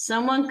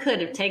 someone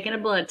could have taken a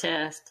blood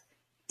test,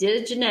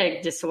 did a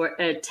genetic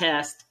disorder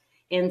test,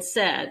 and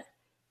said,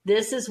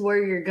 this is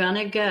where you're going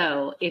to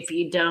go if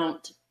you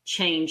don't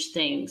change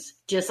things.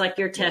 Just like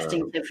your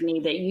testing,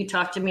 Tiffany, that you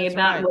talked to me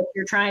about what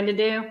you're trying to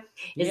do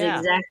is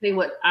exactly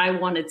what I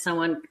wanted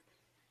someone.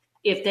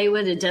 If they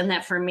would have done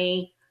that for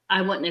me,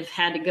 I wouldn't have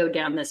had to go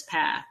down this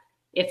path.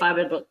 if I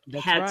would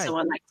have had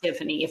someone like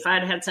Tiffany, if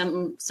I'd had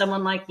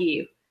someone like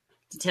you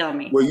to tell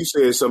me. Well, you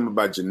said something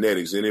about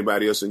genetics.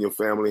 Anybody else in your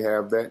family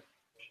have that?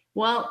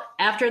 Well,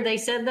 after they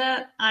said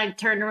that, I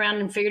turned around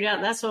and figured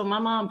out that's what my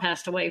mom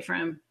passed away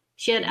from.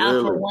 She had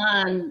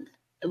alpha-1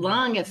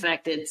 lung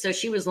affected. So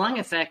she was lung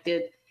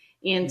affected.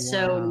 And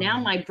so now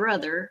my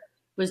brother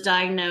was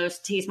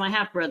diagnosed. He's my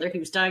half brother. He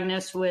was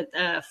diagnosed with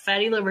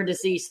fatty liver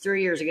disease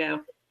 3 years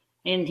ago.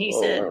 And he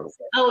said,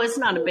 "Oh, it's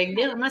not a big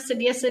deal." And I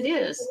said, "Yes, it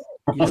is."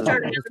 You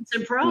started having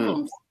some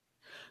problems.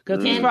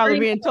 Because he's probably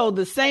being told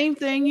the same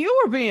thing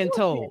you were being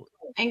told.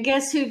 And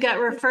guess who got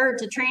referred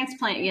to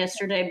transplant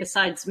yesterday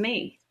besides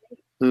me?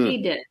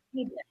 He did.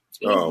 He's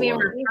being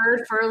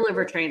referred for a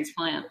liver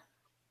transplant.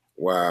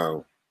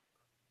 Wow.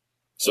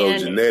 So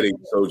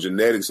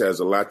genetics has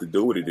a lot to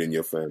do with it in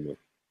your family.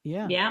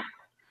 Yeah. Yeah.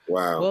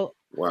 Wow.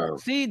 Wow.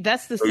 See,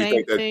 that's the so same you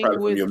think that's thing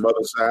probably with from your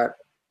mother's side.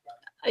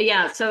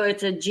 Yeah, so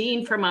it's a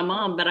gene from my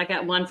mom, but I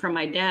got one from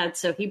my dad.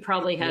 So he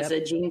probably has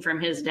a gene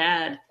from his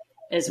dad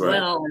as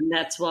well, and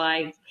that's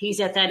why he's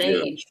at that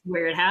age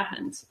where it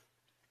happens.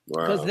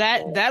 Because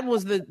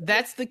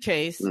that's the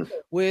case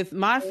with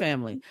my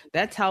family.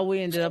 That's how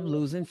we ended up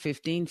losing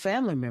 15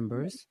 family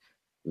members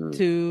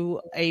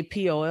to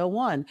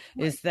APOL1.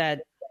 Is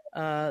that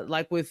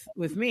like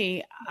with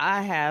me,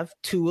 I have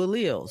 2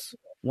 alleles.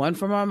 One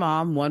for my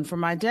mom, one for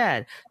my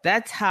dad.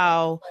 That's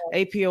how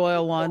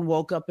APOL1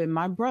 woke up in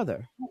my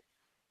brother.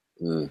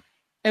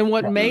 And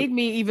what made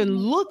me even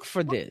look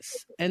for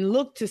this and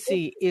look to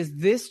see, is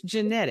this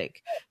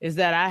genetic? Is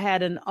that I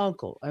had an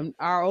uncle, and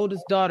our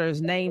oldest daughter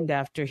is named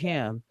after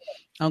him,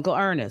 Uncle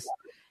Ernest.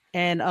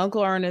 And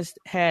Uncle Ernest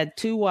had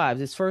 2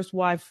 wives. His first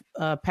wife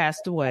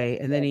passed away,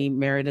 and then he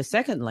married a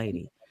second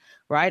lady,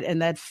 right?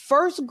 And that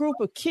first group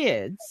of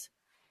kids,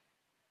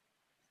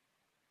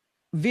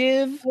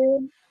 Viv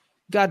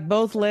got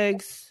both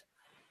legs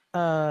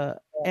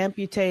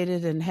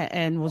amputated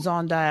and was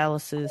on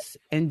dialysis.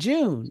 And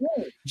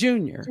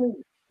Junior,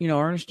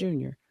 Ernest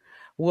Jr.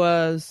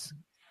 was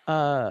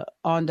on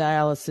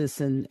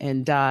dialysis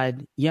and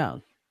died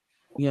young.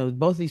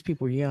 Both these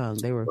people were young.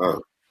 They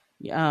were,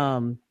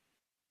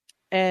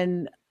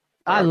 and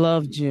I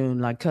love June.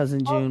 Like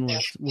cousin June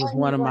was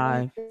one of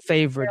my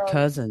favorite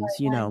cousins.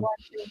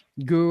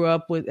 Grew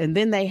up with, and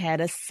then they had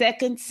a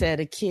second set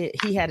of kids.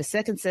 He had a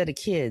second set of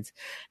kids,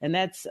 and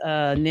that's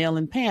Nell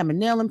and Pam. And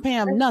Nell and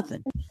Pam,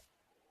 nothing.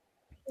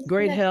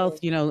 Great health,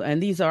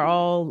 and these are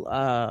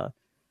all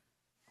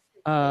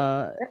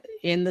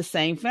in the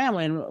same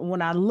family. And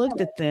when I looked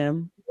at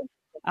them,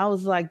 I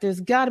was like,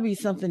 there's got to be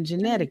something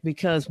genetic,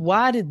 because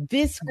why did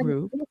this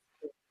group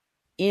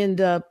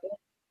end up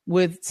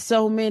with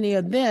so many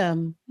of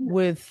them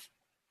with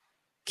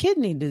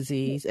kidney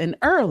disease and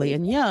early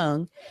and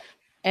young,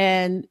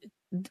 and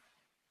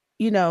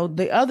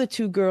the other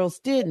 2 girls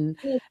didn't?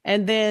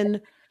 And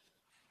then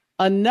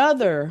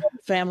another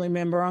family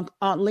member,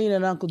 Aunt Lena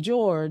and Uncle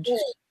George,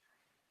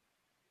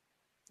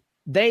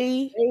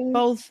 they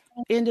both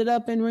ended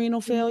up in renal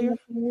failure.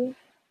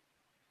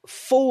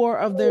 4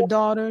 of their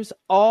daughters,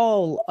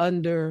 all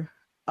under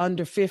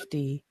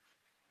 50,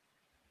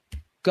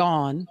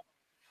 gone,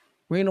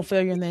 renal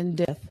failure and then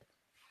death.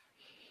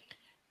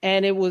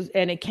 And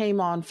it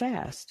came on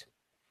fast.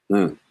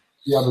 Yeah,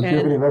 but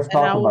Tiffany, let's talk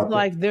about that. And I was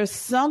like, there's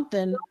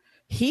something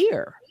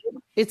here.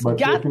 It's got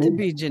Tiffany, to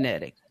be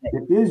genetic.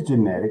 It is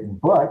genetic,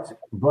 but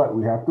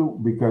we have to,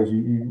 because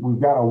we've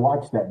got to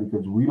watch that,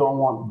 because we don't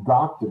want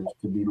doctors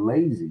to be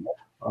lazy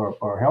or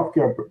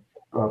healthcare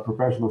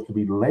professionals to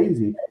be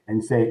lazy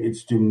and say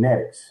it's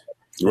genetics.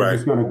 We're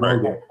just going to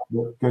go there,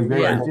 because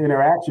there's this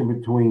interaction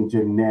between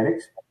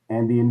genetics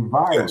and the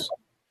environment. Yes.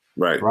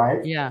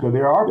 Right? Yeah. So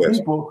there are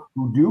people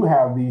who do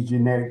have these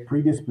genetic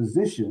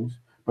predispositions,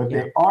 but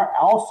they are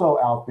also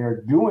out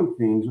there doing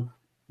things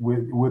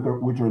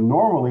which are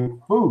normally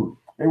food.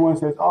 Everyone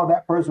says, "Oh,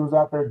 that person was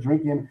out there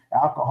drinking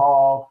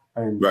alcohol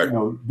and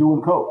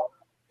doing coke."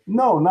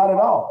 No, not at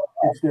all.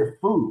 It's their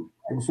food.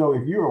 And so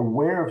if you're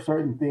aware of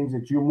certain things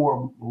that you're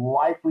more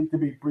likely to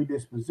be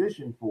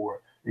predispositioned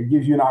for, it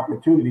gives you an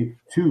opportunity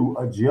to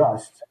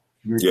adjust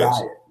your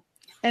diet.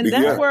 And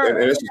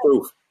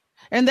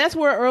that's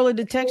where early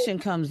detection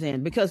comes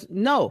in, because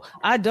no,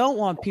 I don't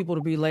want people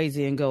to be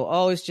lazy and go,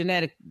 "Oh, it's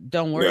genetic,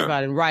 don't worry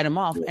about it," and write them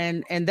off.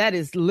 And that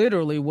is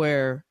literally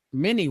where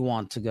many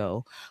want to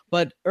go.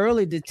 But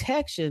early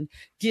detection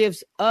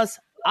gives us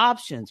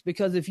options,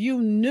 because if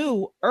you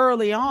knew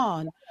early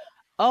on,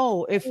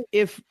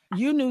 if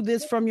you knew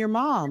this from your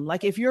mom,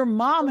 like if your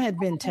mom had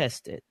been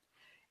tested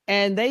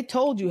and they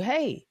told you,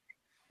 "Hey,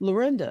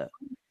 Lorinda,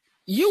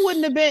 you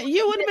wouldn't have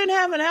been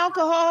having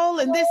alcohol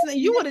and this, and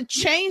you would have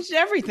changed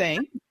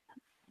everything."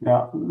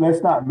 Now,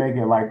 let's not make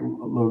it like,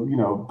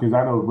 because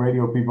I know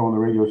radio people on the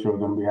radio show are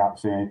going to be out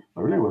saying,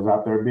 Lorinda was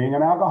out there being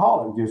an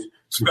alcoholic, just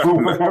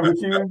doing whatever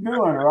she was doing,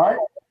 right?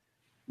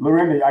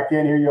 Lorinda, I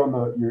can't hear you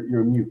on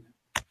your mute.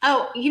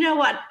 Oh, you know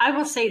what? I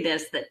will say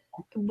this, that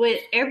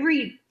with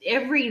every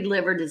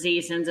liver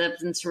disease ends up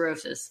in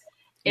cirrhosis.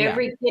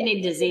 Every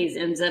kidney disease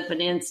ends up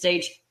in end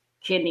stage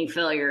kidney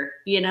failure,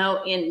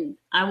 and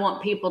I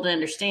want people to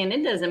understand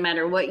it doesn't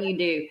matter what you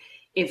do.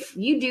 If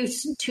you do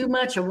too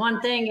much of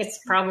one thing, it's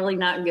probably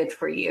not good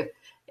for you.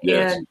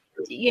 Yes. And,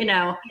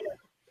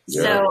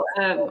 so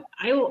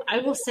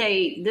I will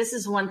say this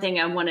is one thing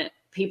I wanted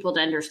people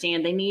to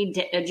understand. They need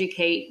to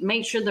educate,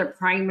 make sure their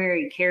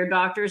primary care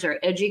doctors are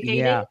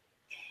educated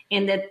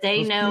and that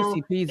they know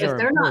PCPs if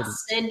they're important. not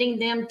sending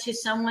them to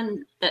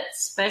someone that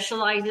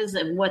specializes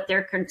in what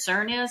their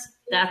concern is,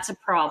 that's a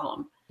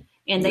problem.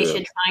 And they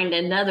should find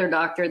another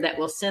doctor that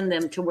will send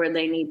them to where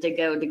they need to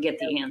go to get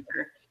the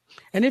answer.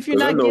 And if you're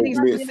not getting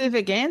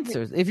specific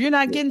answers, if you're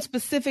not getting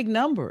specific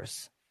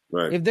numbers,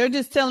 if they're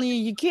just telling you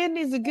your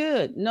kidneys are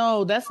good,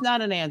 no, that's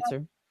not an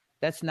answer.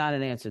 That's not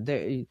an answer.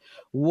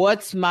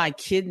 What's my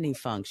kidney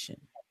function?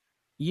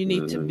 You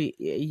need to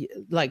be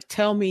like,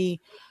 tell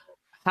me,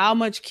 how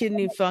much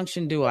kidney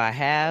function do I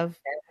have?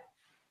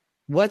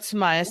 What's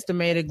my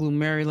estimated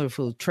glomerular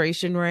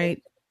filtration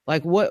rate?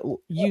 Like, what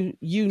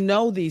you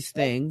know these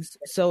things,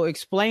 so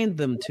explain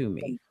them to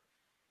me.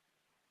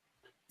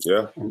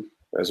 Yeah,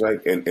 that's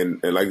right.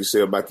 And like you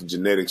said about the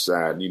genetic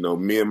side,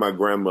 me and my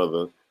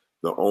grandmother,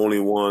 the only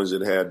ones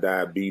that had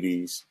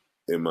diabetes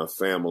in my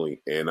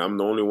family, and I'm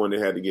the only one that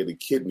had to get a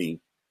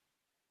kidney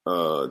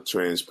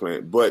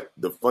transplant. But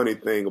the funny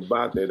thing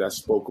about that, I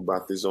spoke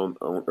about this on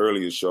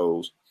earlier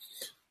shows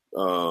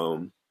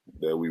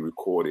that we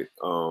recorded.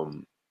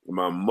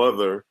 My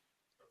mother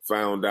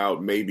found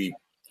out maybe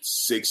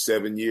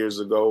 6-7 years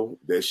ago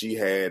that she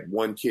had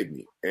one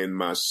kidney, and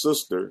my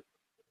sister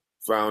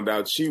found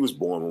out she was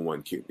born with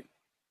one kidney.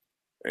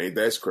 Ain't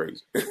that's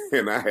crazy?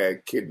 And I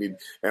had kidney,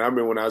 and I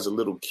remember when I was a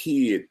little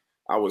kid,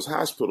 I was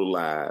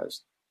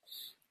hospitalized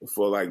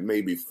for like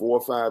maybe 4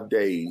 or 5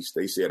 days.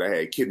 They said I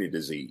had kidney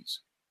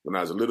disease when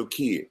I was a little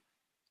kid,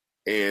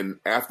 and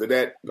after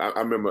that, I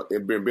remember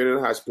being in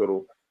the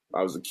hospital.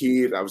 I was a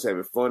kid. I was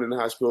having fun in the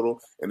hospital,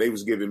 and they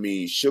was giving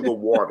me sugar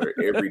water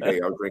every day.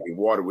 I was drinking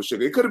water with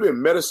sugar. It could have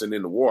been medicine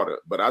in the water,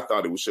 but I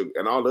thought it was sugar.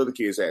 And all the other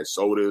kids had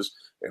sodas,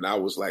 and I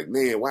was like,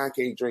 man, why I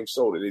can't drink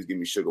soda? They just give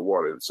me sugar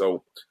water.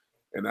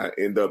 And I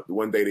end up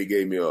one day they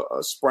gave me a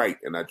Sprite,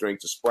 and I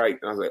drank the Sprite,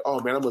 and I was like,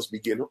 oh man, I must be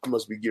getting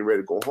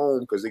ready to go home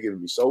because they're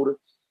giving me soda.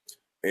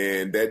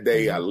 And that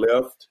day I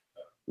left,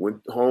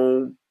 went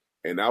home,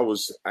 and I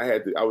was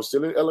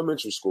still in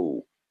elementary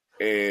school.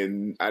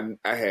 And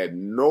I had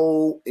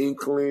no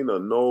inkling or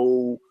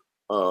no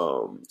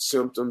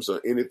symptoms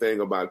or anything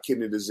about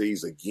kidney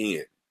disease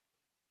again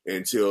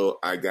until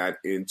I got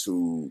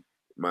into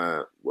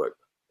my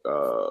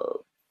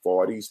 40s,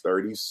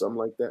 30s, something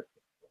like that.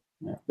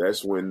 Yeah.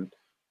 That's when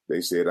they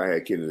said I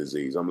had kidney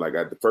disease. I'm like,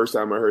 the first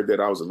time I heard that,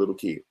 I was a little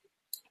kid.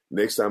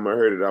 Next time I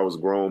heard it, I was a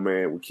grown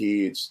man with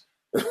kids.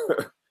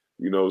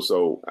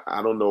 So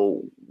I don't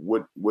know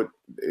what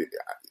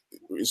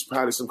it's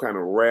probably some kind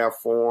of rare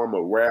form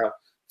or rare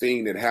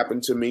thing that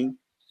happened to me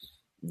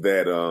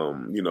that,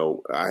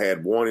 I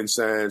had warning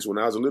signs when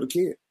I was a little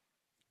kid.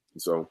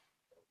 So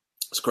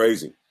it's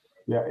crazy.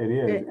 Yeah, it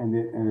is.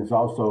 And it's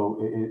also,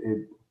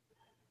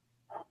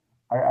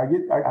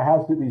 I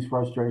have these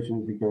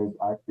frustrations because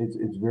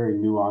it's very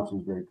nuanced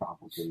and very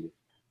complicated,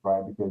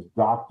 right? Because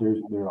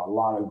doctors, there are a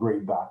lot of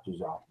great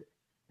doctors out there.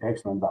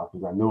 Excellent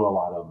doctors. I know a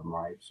lot of them,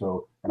 right?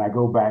 So, and I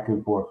go back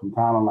and forth from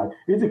time. I'm like,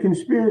 it's a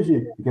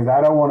conspiracy because I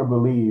don't want to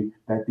believe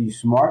that these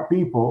smart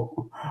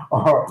people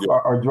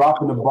are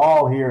dropping the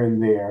ball here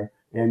and there,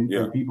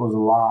 and people's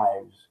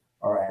lives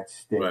are at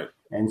stake. Right.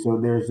 And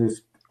so there's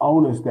this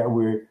onus that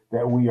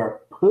we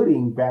are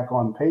putting back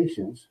on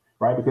patients,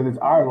 right? Because it's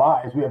our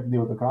lives. We have to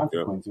deal with the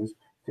consequences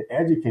to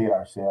educate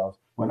ourselves.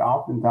 When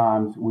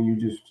oftentimes when you're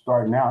just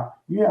starting out,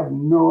 you have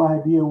no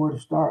idea where to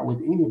start with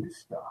any of this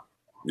stuff.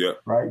 Yeah.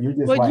 Right. You're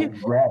just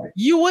grab it.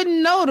 You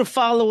wouldn't know to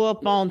follow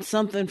up on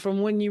something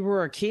from when you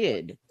were a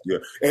kid. Yeah.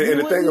 And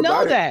the thing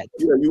about it,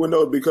 you would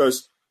know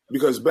because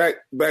back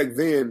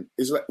then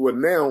it's like, well,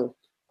 now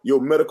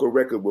your medical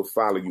record will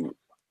follow you.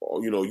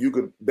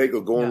 They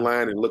could go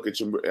online and look at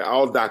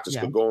all doctors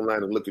could go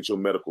online and look at your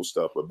medical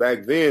stuff. But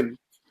back then,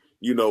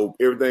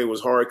 everything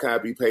was hard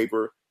copy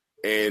paper,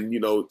 and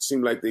it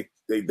seemed like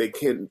they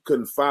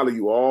couldn't follow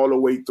you all the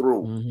way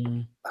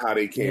through how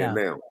they can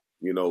now.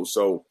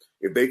 So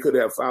if they could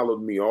have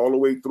followed me all the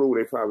way through,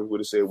 they probably would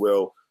have said,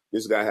 well,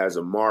 this guy has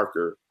a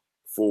marker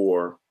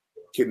for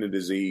kidney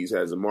disease,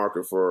 has a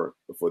marker for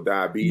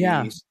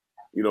diabetes,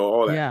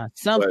 all that. Yeah,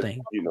 something.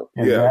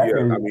 But,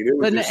 I mean, it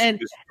was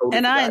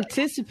totally I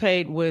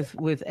anticipate with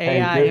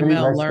AI,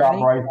 ML let's learning.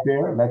 Stop right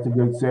there. That's a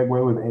good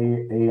segue with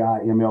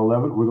AI, ML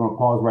learning. We're going to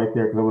pause right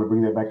there because I want to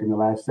bring that back in the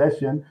last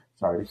session.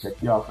 Sorry to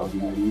cut you off. I'll be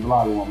a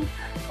lot of woman.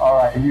 All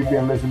right, and you've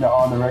been listening to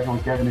On the Record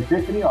with Kevin and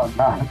Tiffany on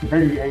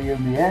 9:30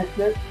 a.m. The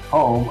Answer,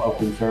 home of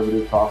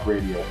conservative talk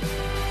radio.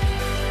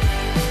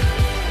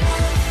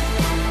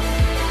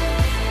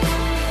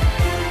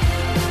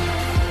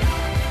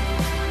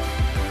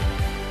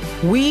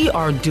 We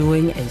are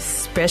doing a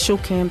special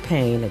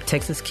campaign at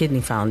Texas Kidney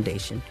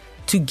Foundation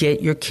to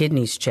get your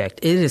kidneys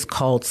checked. It is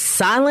called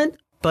Silent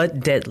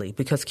but Deadly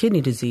because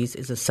kidney disease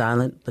is a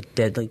silent but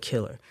deadly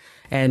killer.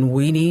 And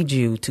we need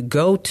you to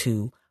go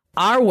to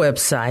our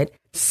website,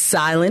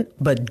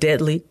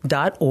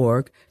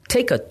 silentbutdeadly.org.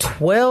 Take a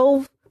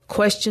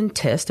 12-question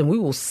test, and we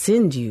will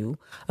send you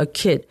a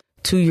kit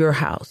to your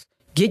house.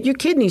 Get your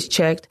kidneys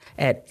checked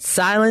at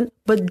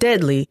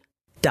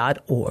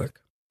silentbutdeadly.org.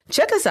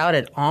 Check us out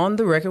at On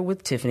the Record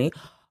with Tiffany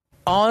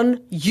on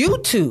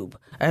YouTube.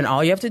 And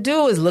all you have to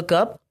do is look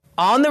up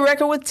On the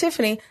Record with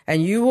Tiffany,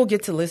 and you will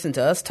get to listen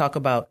to us talk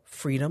about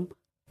freedom,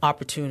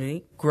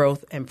 opportunity,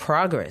 growth, and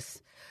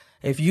progress.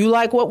 If you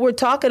like what we're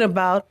talking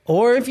about,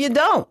 or if you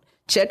don't,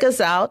 check us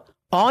out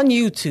on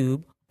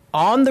YouTube,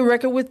 On the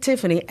Record with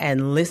Tiffany,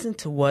 and listen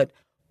to what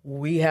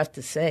we have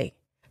to say,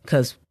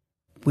 because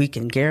we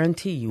can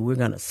guarantee you we're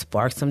going to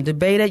spark some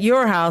debate at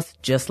your house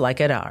just like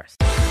at ours.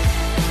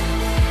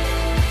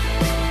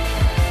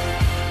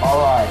 All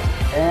right,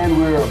 and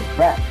we're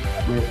back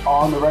with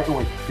On the Record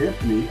with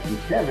Tiffany and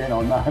Kevin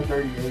on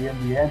 9:30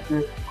 a.m. The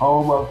Answer,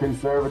 home of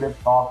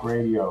conservative talk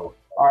radio.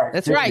 All right,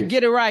 that's Tiffany. right.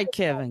 Get it right,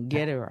 Kevin.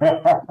 Get it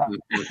right.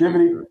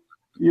 Tiffany,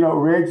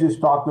 Reg just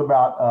talked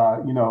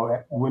about,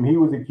 when he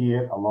was a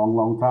kid, a long,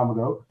 long time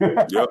ago.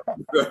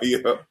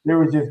 Yep. There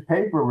was just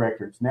paper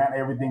records. Now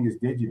everything is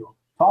digital.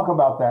 Talk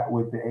about that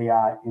with the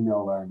AI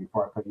ML learning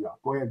before I cut you off.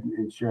 Go ahead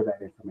and share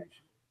that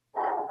information.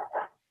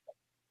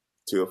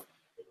 Tiff.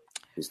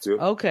 It's Tiff.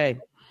 Okay.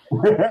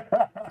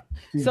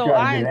 So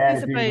I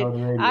anticipate.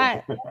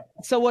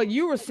 So what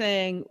you were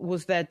saying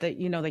was that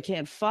they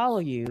can't follow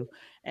you,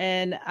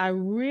 and I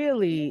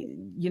really,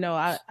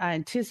 I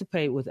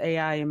anticipate with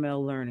AI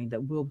ML learning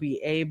that we'll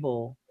be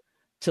able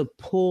to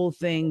pull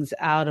things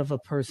out of a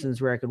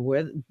person's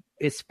record,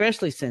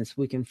 especially since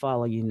we can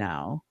follow you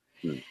now,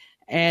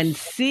 and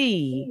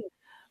see.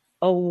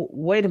 Oh,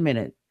 wait a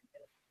minute.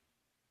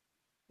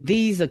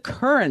 These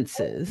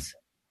occurrences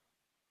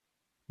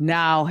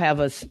now have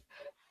us,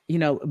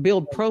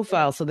 build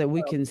profiles so that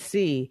we can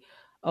see,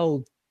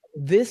 oh,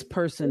 this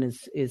person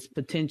is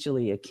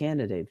potentially a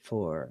candidate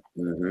for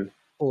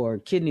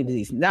kidney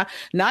disease. Not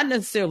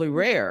necessarily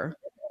rare.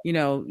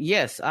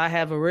 Yes, I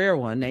have a rare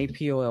one,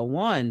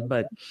 APOL1,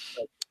 but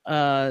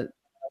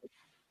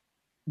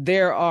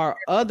there are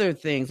other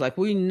things, like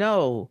we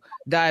know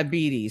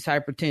diabetes,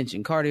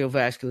 hypertension,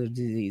 cardiovascular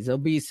disease,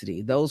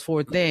 obesity. Those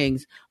 4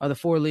 things are the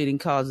 4 leading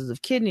causes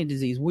of kidney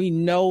disease. We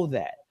know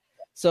that.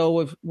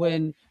 So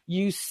when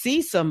you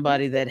see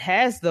somebody that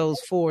has those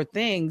 4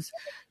 things,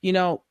 we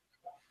know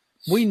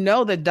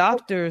that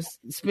doctors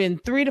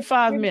spend 3 to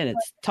 5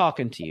 minutes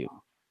talking to you.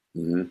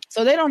 Mm-hmm.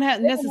 So they don't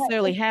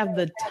necessarily have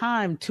the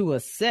time to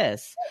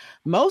assess.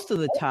 Most of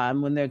the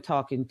time when they're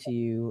talking to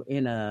you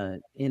in a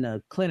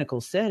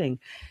clinical setting,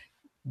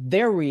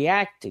 they're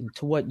reacting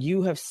to what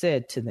you have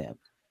said to them.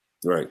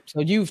 Right.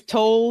 So you've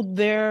told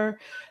their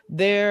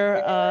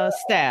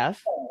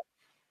staff,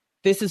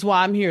 this is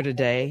why I'm here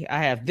today.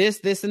 I have this,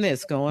 and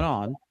this going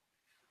on.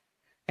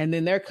 And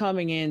then they're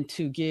coming in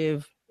to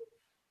give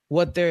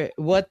what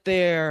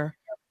their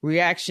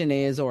reaction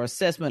is or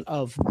assessment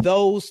of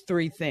those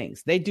 3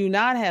 things. They do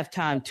not have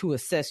time to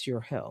assess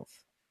your health,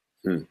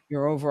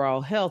 your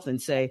overall health,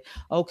 and say,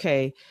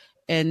 okay,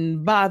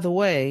 and by the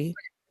way,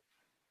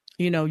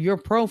 your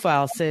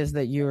profile says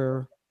that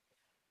you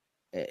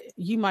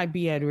might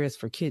be at risk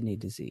for kidney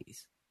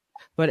disease.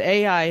 But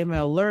AI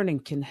ML learning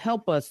can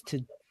help us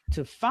to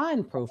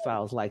find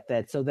profiles like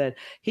that, so that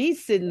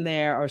he's sitting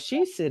there or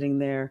she's sitting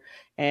there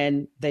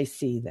and they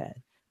see that.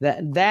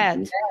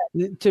 That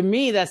to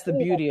me, that's the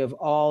beauty of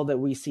all that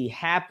we see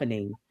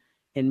happening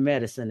in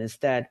medicine, is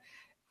that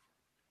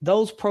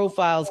those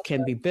profiles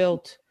can be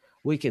built.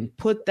 We can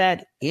put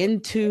that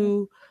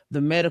into the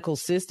medical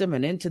system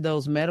and into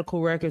those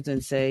medical records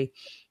and say,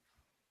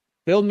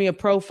 build me a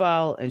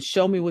profile and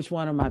show me which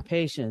one of my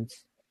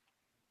patients,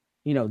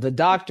 the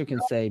doctor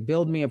can say,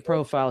 build me a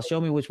profile, show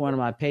me which one of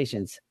my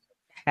patients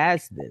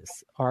has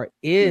this or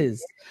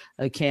is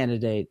a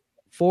candidate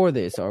for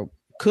this or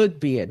could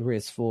be at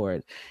risk for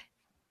it.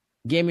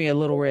 Give me a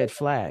little red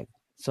flag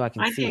so I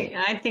can see it.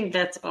 I think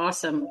that's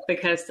awesome,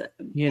 because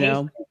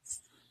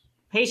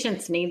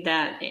patients need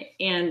that.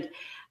 And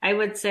I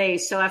would say,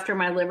 so after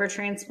my liver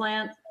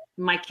transplant,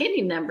 my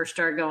kidney numbers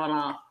started going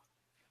off.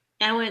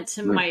 I went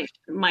to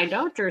my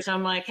doctors.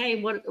 I'm like,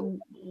 hey,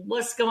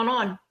 what's going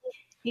on?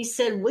 He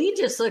said, we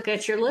just look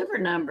at your liver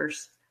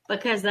numbers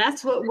because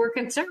that's what we're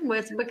concerned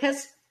with,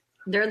 because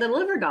they're the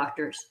liver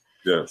doctors.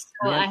 Yes.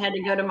 So I had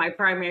to go to my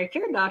primary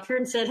care doctor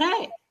and said,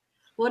 hey,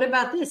 what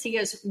about this? He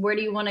goes, where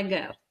do you want to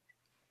go?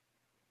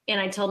 And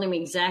I told him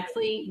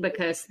exactly,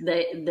 because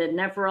the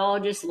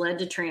nephrologist led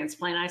to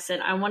transplant. I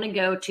said, I want to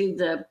go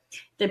to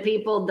the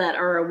people that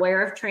are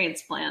aware of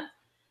transplant,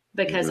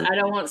 because I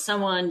don't want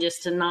someone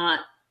just to not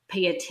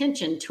pay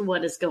attention to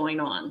what is going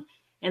on.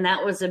 And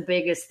that was the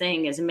biggest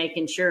thing, is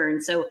making sure.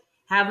 And so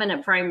having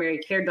a primary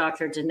care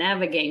doctor to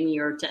navigate me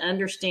or to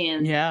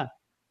understand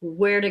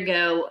where to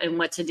go and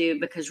what to do,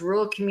 because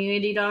rural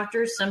community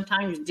doctors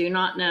sometimes do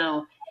not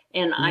know.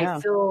 And I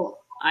feel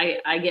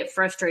I get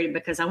frustrated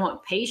because I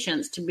want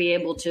patients to be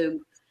able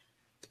to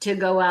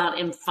go out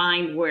and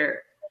find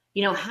where,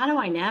 how do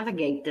I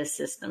navigate this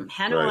system?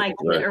 How do I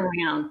get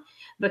around?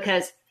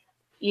 Because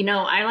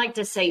I like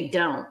to say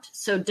don't.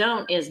 So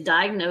don't is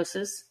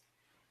diagnosis,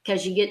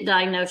 because you get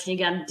diagnosed and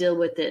you got to deal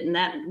with it, and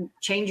that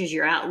changes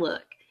your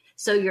outlook.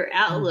 So your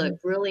outlook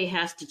really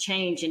has to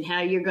change in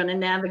how you're going to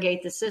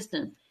navigate the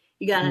system.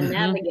 You got to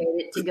navigate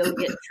it to go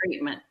get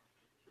treatment.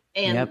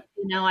 And,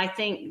 I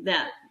think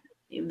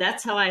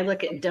that's how I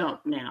look at don't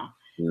now.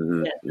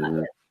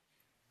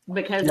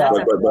 Because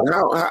but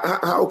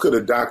how could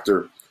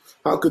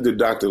the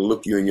doctor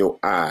look you in your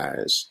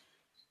eyes,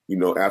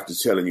 after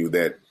telling you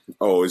that,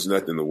 oh, it's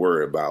nothing to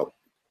worry about,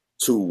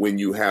 to when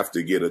you have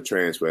to get a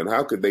transplant?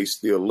 How could they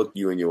still look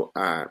you in your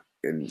eye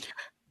and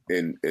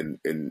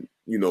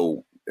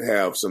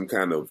have some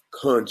kind of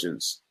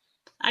conscience?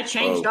 I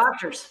changed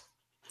doctors.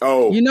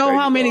 Oh,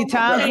 how many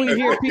times we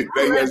hear people?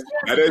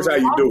 That's how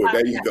you do it.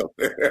 There you go.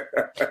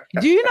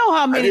 Do you know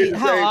how many?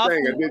 I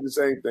did the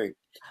same thing.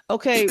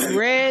 Okay,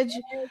 Reg,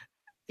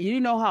 you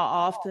know how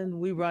often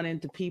we run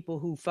into people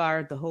who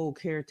fired the whole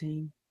care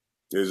team?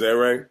 Is that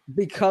right?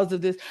 Because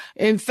of this.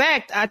 In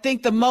fact, I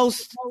think the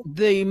most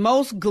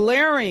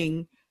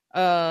glaring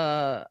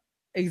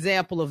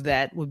example of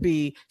that would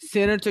be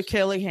Senator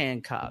Kelly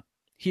Hancock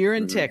here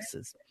in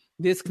Texas.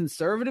 This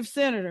conservative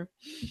senator,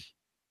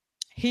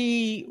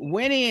 he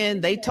went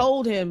in, they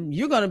told him,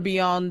 you're going to be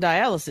on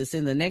dialysis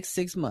in the next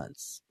 6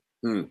 months.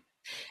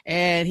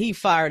 And he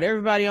fired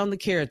everybody on the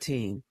care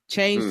team,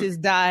 changed his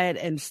diet,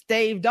 and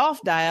staved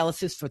off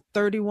dialysis for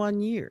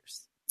 31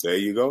 years. There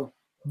you go.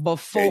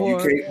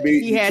 Before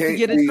he had to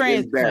get a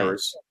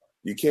transplant.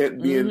 You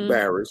can't be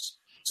embarrassed.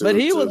 But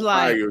he was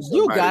like,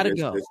 you got to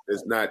go.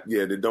 It's not,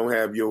 they don't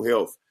have your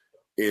health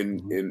in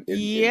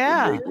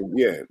You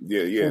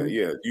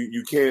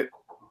can't,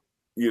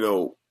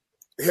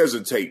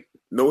 hesitate.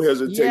 No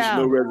hesitation,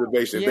 no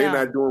reservation. If they're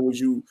not doing what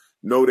you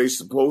know they're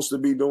supposed to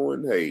be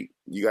doing, hey,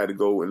 you got to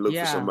go and look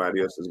for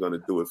somebody else that's going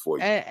to do it for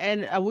you.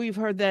 And we've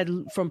heard that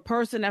from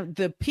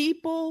the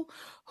people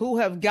who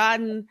have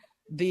gotten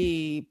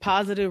the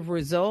positive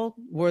result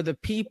were the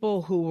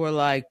people who were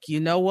like, you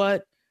know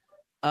what,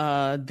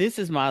 this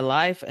is my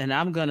life, and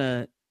I'm going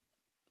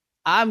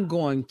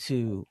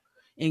to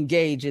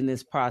engage in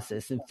this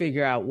process and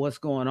figure out what's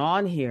going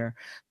on here.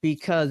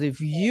 Because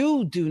if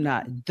you do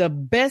not, the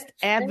best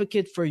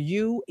advocate for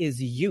you is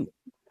you.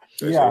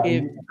 Yeah,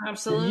 if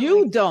absolutely.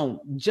 You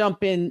don't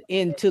jump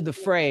into the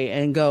fray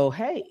and go,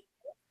 hey,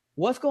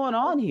 what's going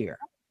on here?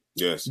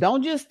 Yes.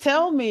 Don't just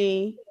tell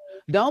me.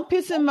 Don't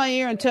piss in my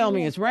ear and tell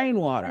me it's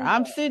rainwater.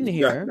 I'm sitting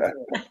here.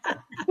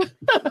 It's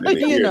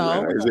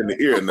in the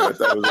ear now.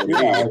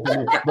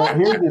 But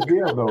here's the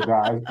deal, though,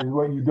 guys, is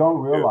what you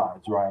don't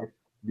realize, right?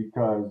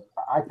 Because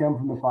I come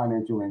from the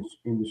financial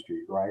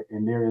industry, right?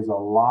 And there is a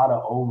lot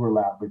of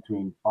overlap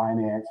between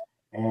finance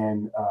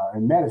and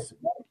medicine,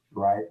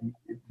 right?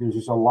 There's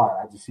just a lot.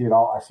 I just see it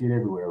all. I see it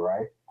everywhere,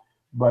 right?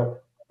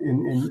 But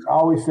and I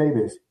always say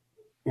this,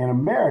 in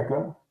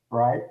America,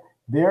 right,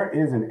 there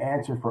is an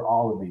answer for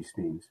all of these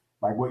things.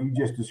 Like what you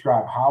just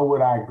described, how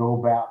would I go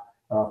about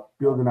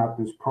building out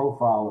this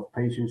profile of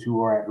patients who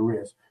are at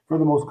risk for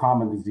the most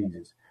common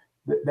diseases?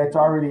 That's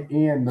already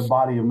in the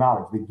body of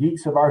knowledge. The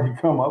geeks have already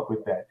come up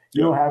with that.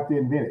 You don't have to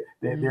invent it.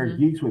 There are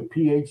geeks with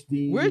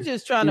PhDs. We're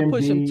just trying to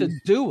push them to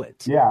do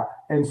it. Yeah.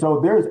 And so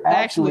there's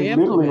actually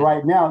literally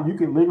right now, you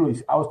can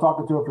literally, I was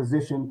talking to a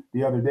physician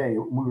the other day.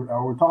 We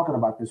were talking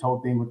about this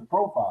whole thing with the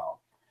profile.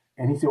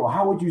 And he said, well,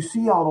 how would you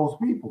see all those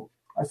people?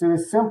 I said,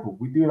 it's simple.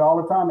 We do it all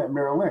the time at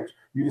Merrill Lynch.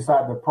 You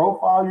decide the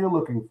profile you're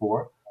looking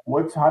for.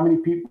 How many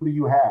people do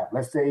you have?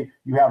 Let's say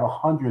you have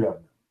 100 of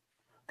them.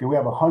 Okay, we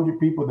have 100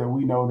 people that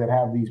we know that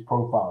have these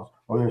profiles,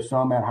 or there's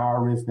some at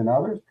higher risk than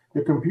others.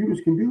 The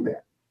computers can do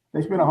that.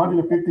 They spent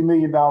 $150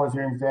 million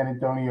here in San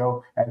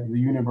Antonio at the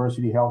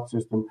University Health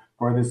System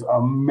for this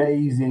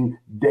amazing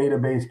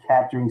database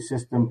capturing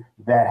system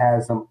that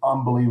has some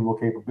unbelievable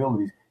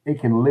capabilities. It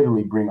can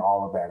literally bring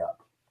all of that up.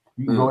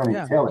 You can go in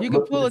and tell it. You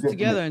can pull it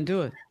together and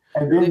do it.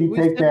 And then you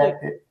take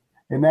that,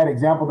 in that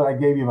example that I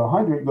gave you of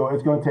 100,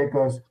 it's going to take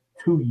us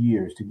 2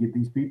 years to get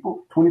these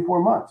people,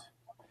 24 months.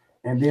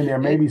 And then there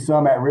may be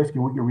some at risk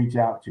and we can reach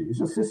out to. It's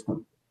a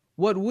system.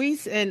 What we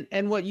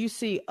and what you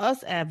see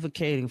us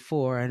advocating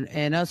for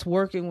and us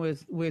working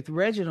with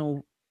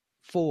Reginald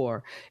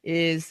for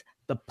is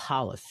the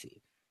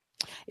policy,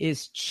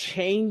 is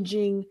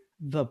changing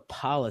the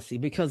policy,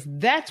 because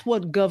that's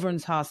what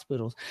governs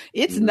hospitals.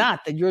 It's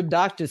not that your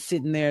doctor's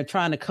sitting there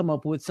trying to come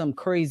up with some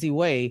crazy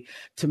way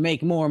to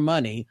make more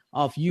money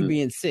off you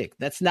being sick.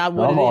 That's not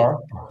what it is.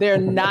 They're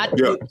not.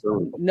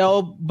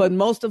 No, but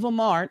most of them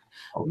aren't.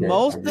 Okay.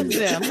 Most of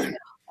them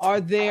are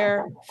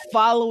there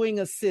following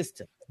a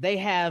system. They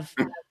have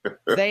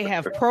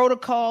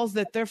protocols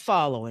that they're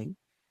following,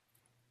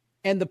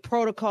 and the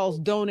protocols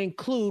don't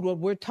include what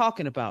we're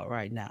talking about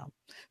right now.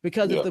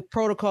 Because if the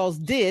protocols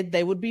did,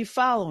 they would be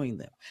following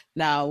them.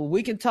 Now,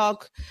 we can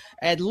talk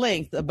at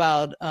length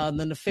about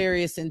the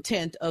nefarious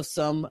intent of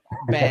some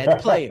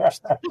bad players.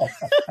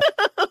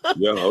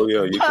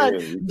 You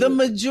can. The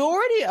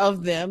majority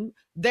of them,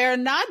 they're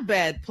not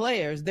bad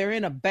players. They're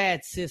in a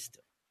bad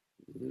system.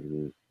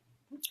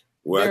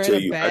 Well, They're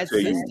in a bad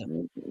system.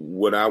 you,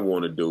 what I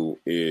want to do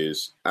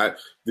is,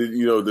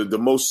 the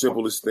most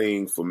simplest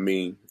thing for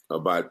me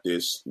about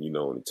this,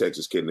 the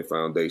Texas Kidney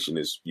Foundation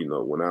is,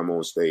 when I'm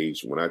on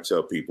stage, when I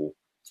tell people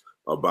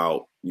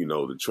about,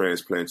 the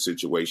transplant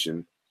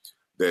situation,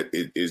 that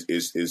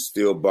it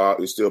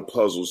still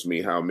puzzles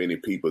me how many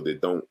people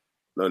that don't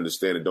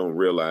understand and don't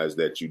realize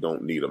that you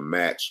don't need a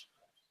match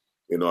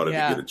in order to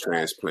get a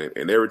transplant.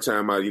 And every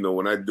time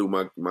when I do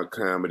my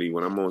comedy,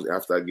 when I'm on,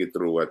 after I get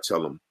through, I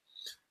tell them,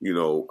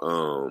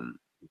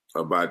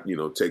 about,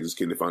 Texas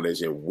Kidney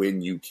Foundation,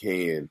 when you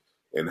can,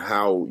 and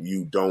how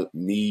you don't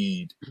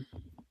need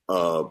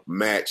a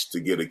match to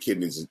get a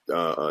kidney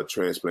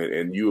transplant.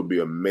 And you'll be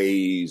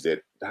amazed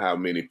at how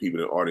many people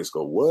in the audience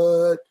go,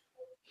 what?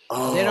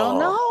 Oh, they don't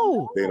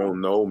know. They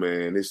don't know,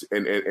 man. It's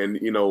and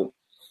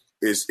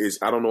it's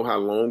I don't know how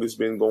long it's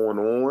been going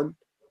on,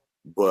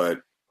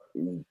 but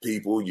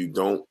people, you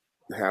don't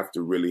have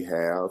to really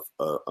have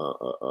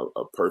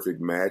a perfect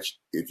match.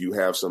 If you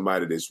have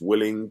somebody that's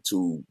willing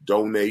to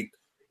donate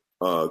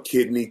a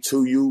kidney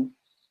to you,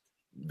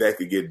 that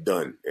could get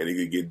done, and it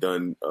could get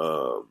done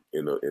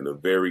in a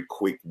very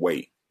quick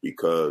way,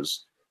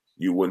 because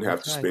you wouldn't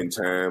have to spend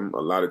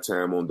a lot of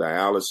time on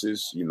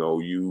dialysis.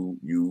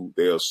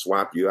 They'll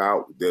swap you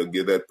out. They'll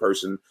give that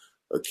person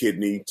a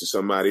kidney to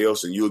somebody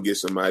else, and you'll get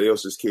somebody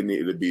else's kidney.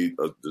 It'll be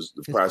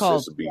the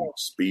process will be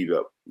speed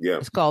up. Yeah,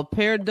 it's called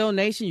paired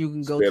donation. You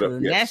can go to the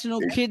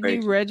National Kidney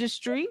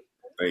Registry.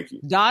 Thank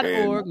you.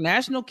 .org,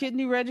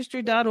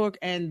 nationalkidneyregistry.org,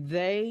 and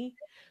they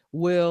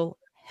will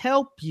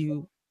help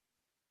you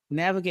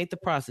navigate the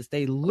process.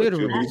 They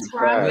literally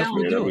help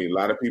you do it. A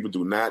lot of people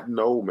do not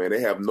know, man.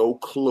 They have no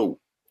clue,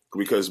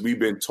 because we've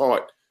been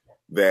taught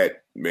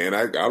that, man,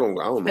 I don't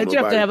know. That you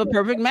have to have a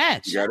perfect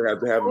match. You gotta have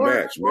to have a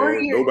match,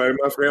 man. Nobody in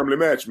my family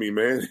match me,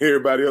 man.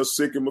 Everybody else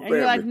sick in my family.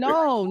 You're like,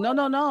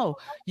 no.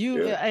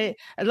 You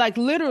like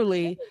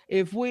literally,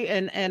 if we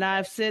and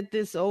I've said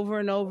this over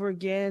and over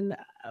again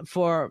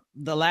for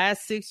the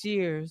last 6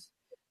 years,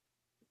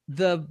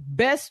 the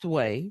best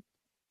way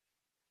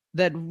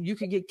that you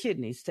can get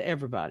kidneys to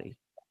everybody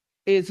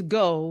is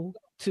go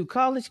to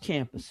college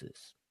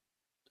campuses.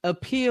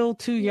 Appeal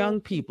to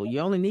young people. You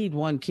only need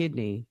one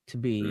kidney to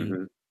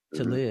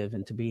live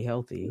and to be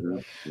healthy.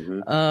 You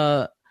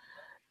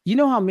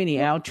know how many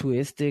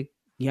altruistic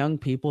young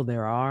people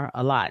there are?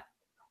 A lot.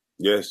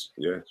 Yes.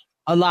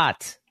 A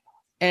lot.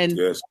 And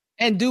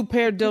do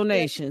paired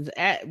donations.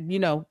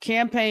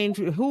 Campaign.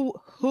 Who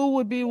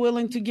would be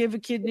willing to give a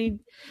kidney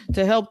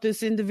to help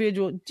this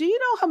individual? Do you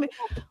know how many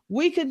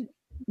we could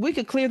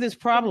clear this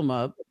problem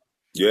up?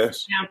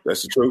 Yes,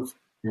 that's the truth.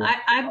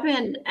 I've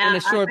been in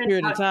a short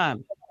period of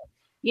time.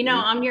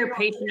 I'm your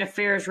patient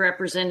affairs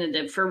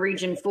representative for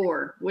Region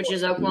 4, which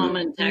is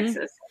Oklahoma and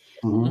Texas.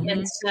 Mm-hmm.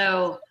 And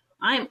so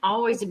I'm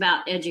always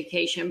about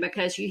education,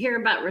 because you hear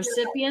about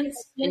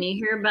recipients and you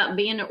hear about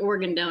being an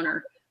organ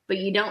donor, but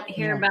you don't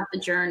hear about the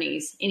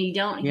journeys, and you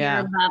don't hear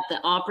about the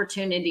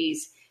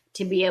opportunities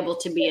to be able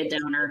to be a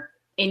donor.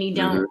 And you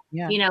don't,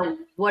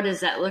 what does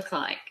that look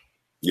like?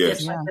 Yes.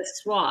 Just like the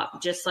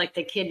swap, just like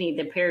the kidney,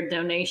 the paired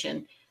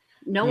donation.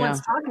 No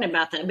one's talking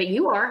about that, but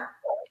you are.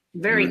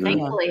 Very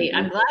thankfully,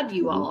 I'm glad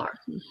you all are.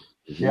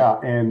 Yeah,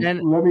 and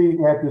let me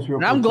add this real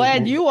quick. I'm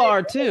glad you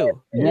are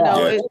too.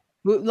 Yeah.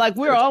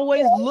 We're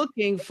always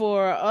looking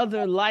for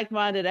other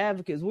like-minded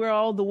advocates. We're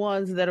all the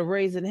ones that are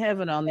raising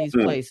heaven on these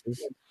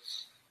places.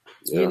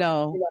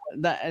 Yeah.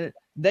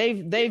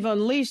 They've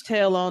unleashed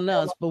hell on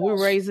us, but we're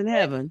raising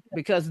heaven,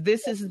 because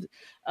this is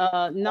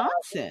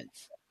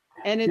nonsense,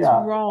 and it's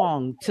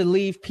wrong to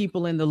leave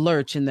people in the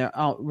lurch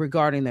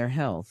regarding their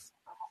health.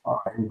 All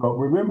right, but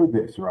remember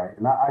this, right?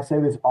 And I say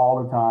this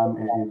all the time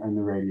in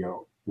the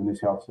radio, in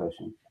this health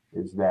session,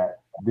 is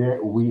that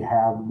we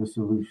have the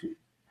solution.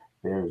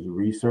 There's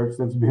research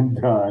that's been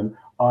done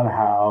on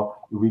how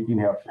we can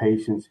help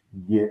patients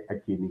get a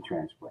kidney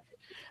transplant.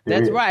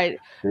 That's right.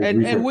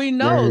 And we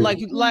know, like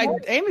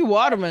Amy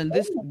Waterman,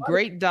 this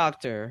great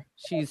doctor,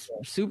 she's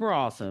super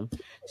awesome.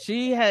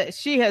 She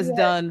has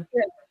done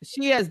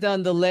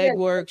the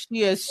legwork. She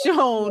has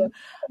shown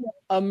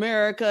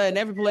America and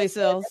every place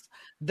else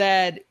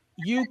that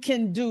you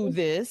can do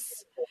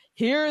this.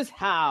 Here's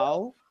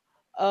how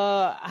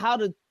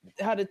to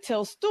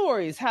tell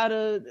stories, how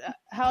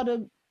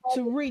to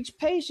reach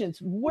patients,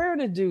 where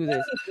to do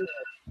this.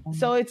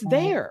 So it's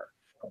there.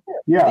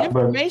 Yeah, the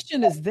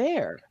information is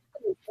there.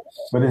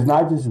 But it's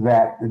not just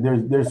that.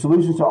 There's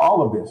solutions to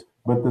all of this,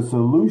 but the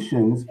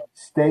solutions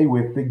stay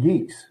with the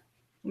geeks.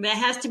 That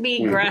has to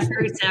be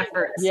grassroots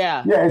efforts.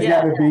 Yeah, it's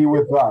got to be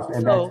with us,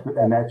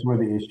 and that's where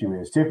the issue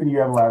is. Tiffany, you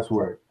have the last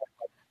word.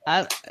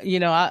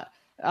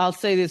 I'll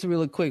say this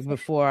really quick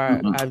before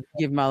I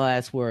give my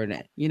last word.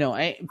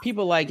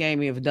 People like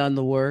Amy have done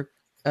the work.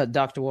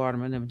 Dr.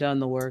 Waterman have done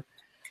the work,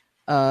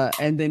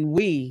 and then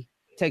we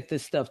take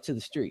this stuff to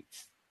the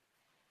streets.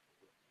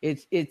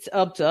 It's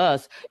up to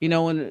us.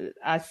 When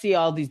I see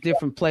all these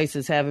different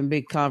places having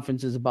big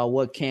conferences about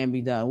what can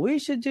be done, we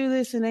should do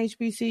this in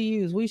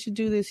HBCUs. We should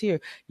do this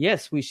here.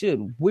 Yes, we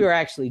should. We're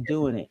actually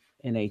doing it.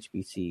 in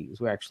HBCUs.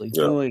 We're actually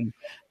doing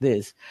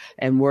this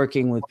and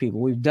working with people.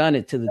 We've done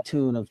it to the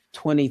tune of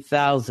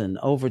 20,000,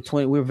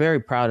 we're very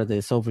proud of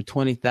this, over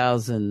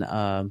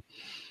 20,000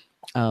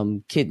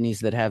 kidneys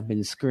that have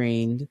been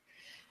screened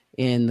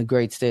in the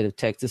great state of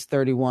Texas.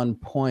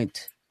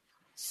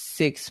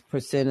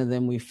 31.6% of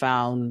them we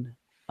found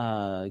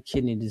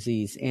kidney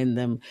disease in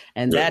them.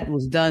 And that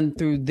was done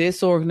through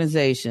this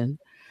organization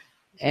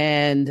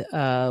and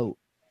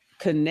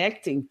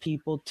connecting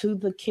people to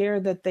the care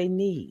that they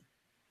need.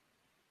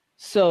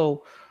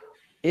 So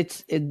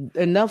it's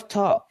enough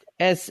talk.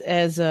 As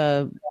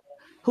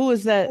who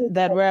is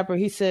that rapper?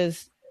 He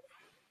says,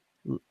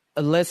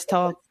 let's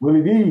talk.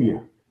 Willie D.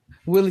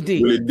 Willie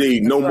D.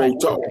 No more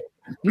talk.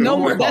 No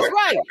more. That's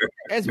right.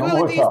 As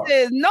Willie D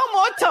says, no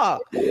more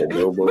talk. Yeah,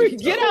 no more talk.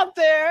 Get out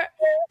there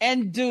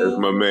and do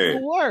the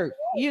work.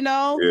 You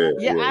know?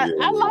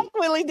 I like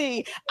Willie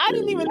D. I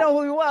didn't even know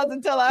who he was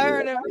until I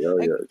heard him.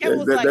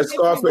 That's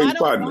Scarface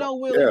partner. Know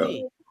Willie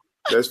D.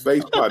 That's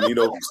Face partner. You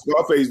know,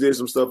 Scarface did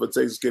some stuff at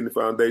Texas Kidney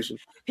Foundation.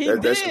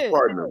 That's his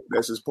partner.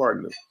 That's his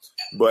partner.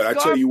 But I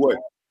tell you what,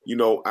 you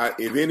know,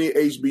 if any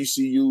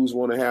HBCUs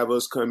want to have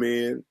us come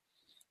in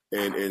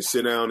and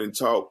sit down and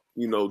talk,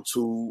 you know,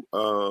 to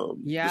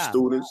the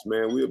students,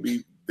 man, we'll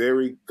be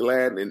very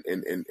glad and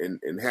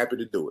happy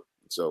to do it.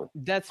 So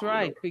that's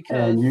right.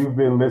 Because and you've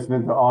been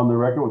listening to On the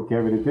Record with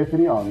Kevin and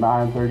Tiffany on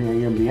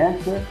 9:30 a.m. The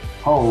Answer,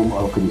 home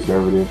of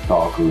conservative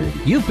talk radio.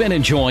 You've been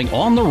enjoying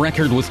On the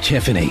Record with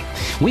Tiffany.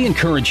 We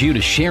encourage you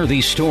to share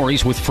these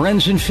stories with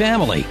friends and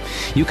family.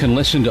 You can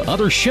listen to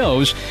other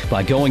shows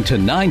by going to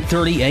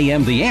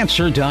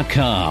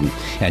 930amtheanswer.com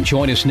and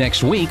join us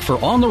next week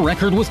for On the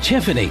Record with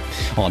Tiffany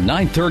on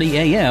 9:30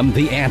 a.m.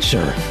 The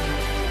Answer.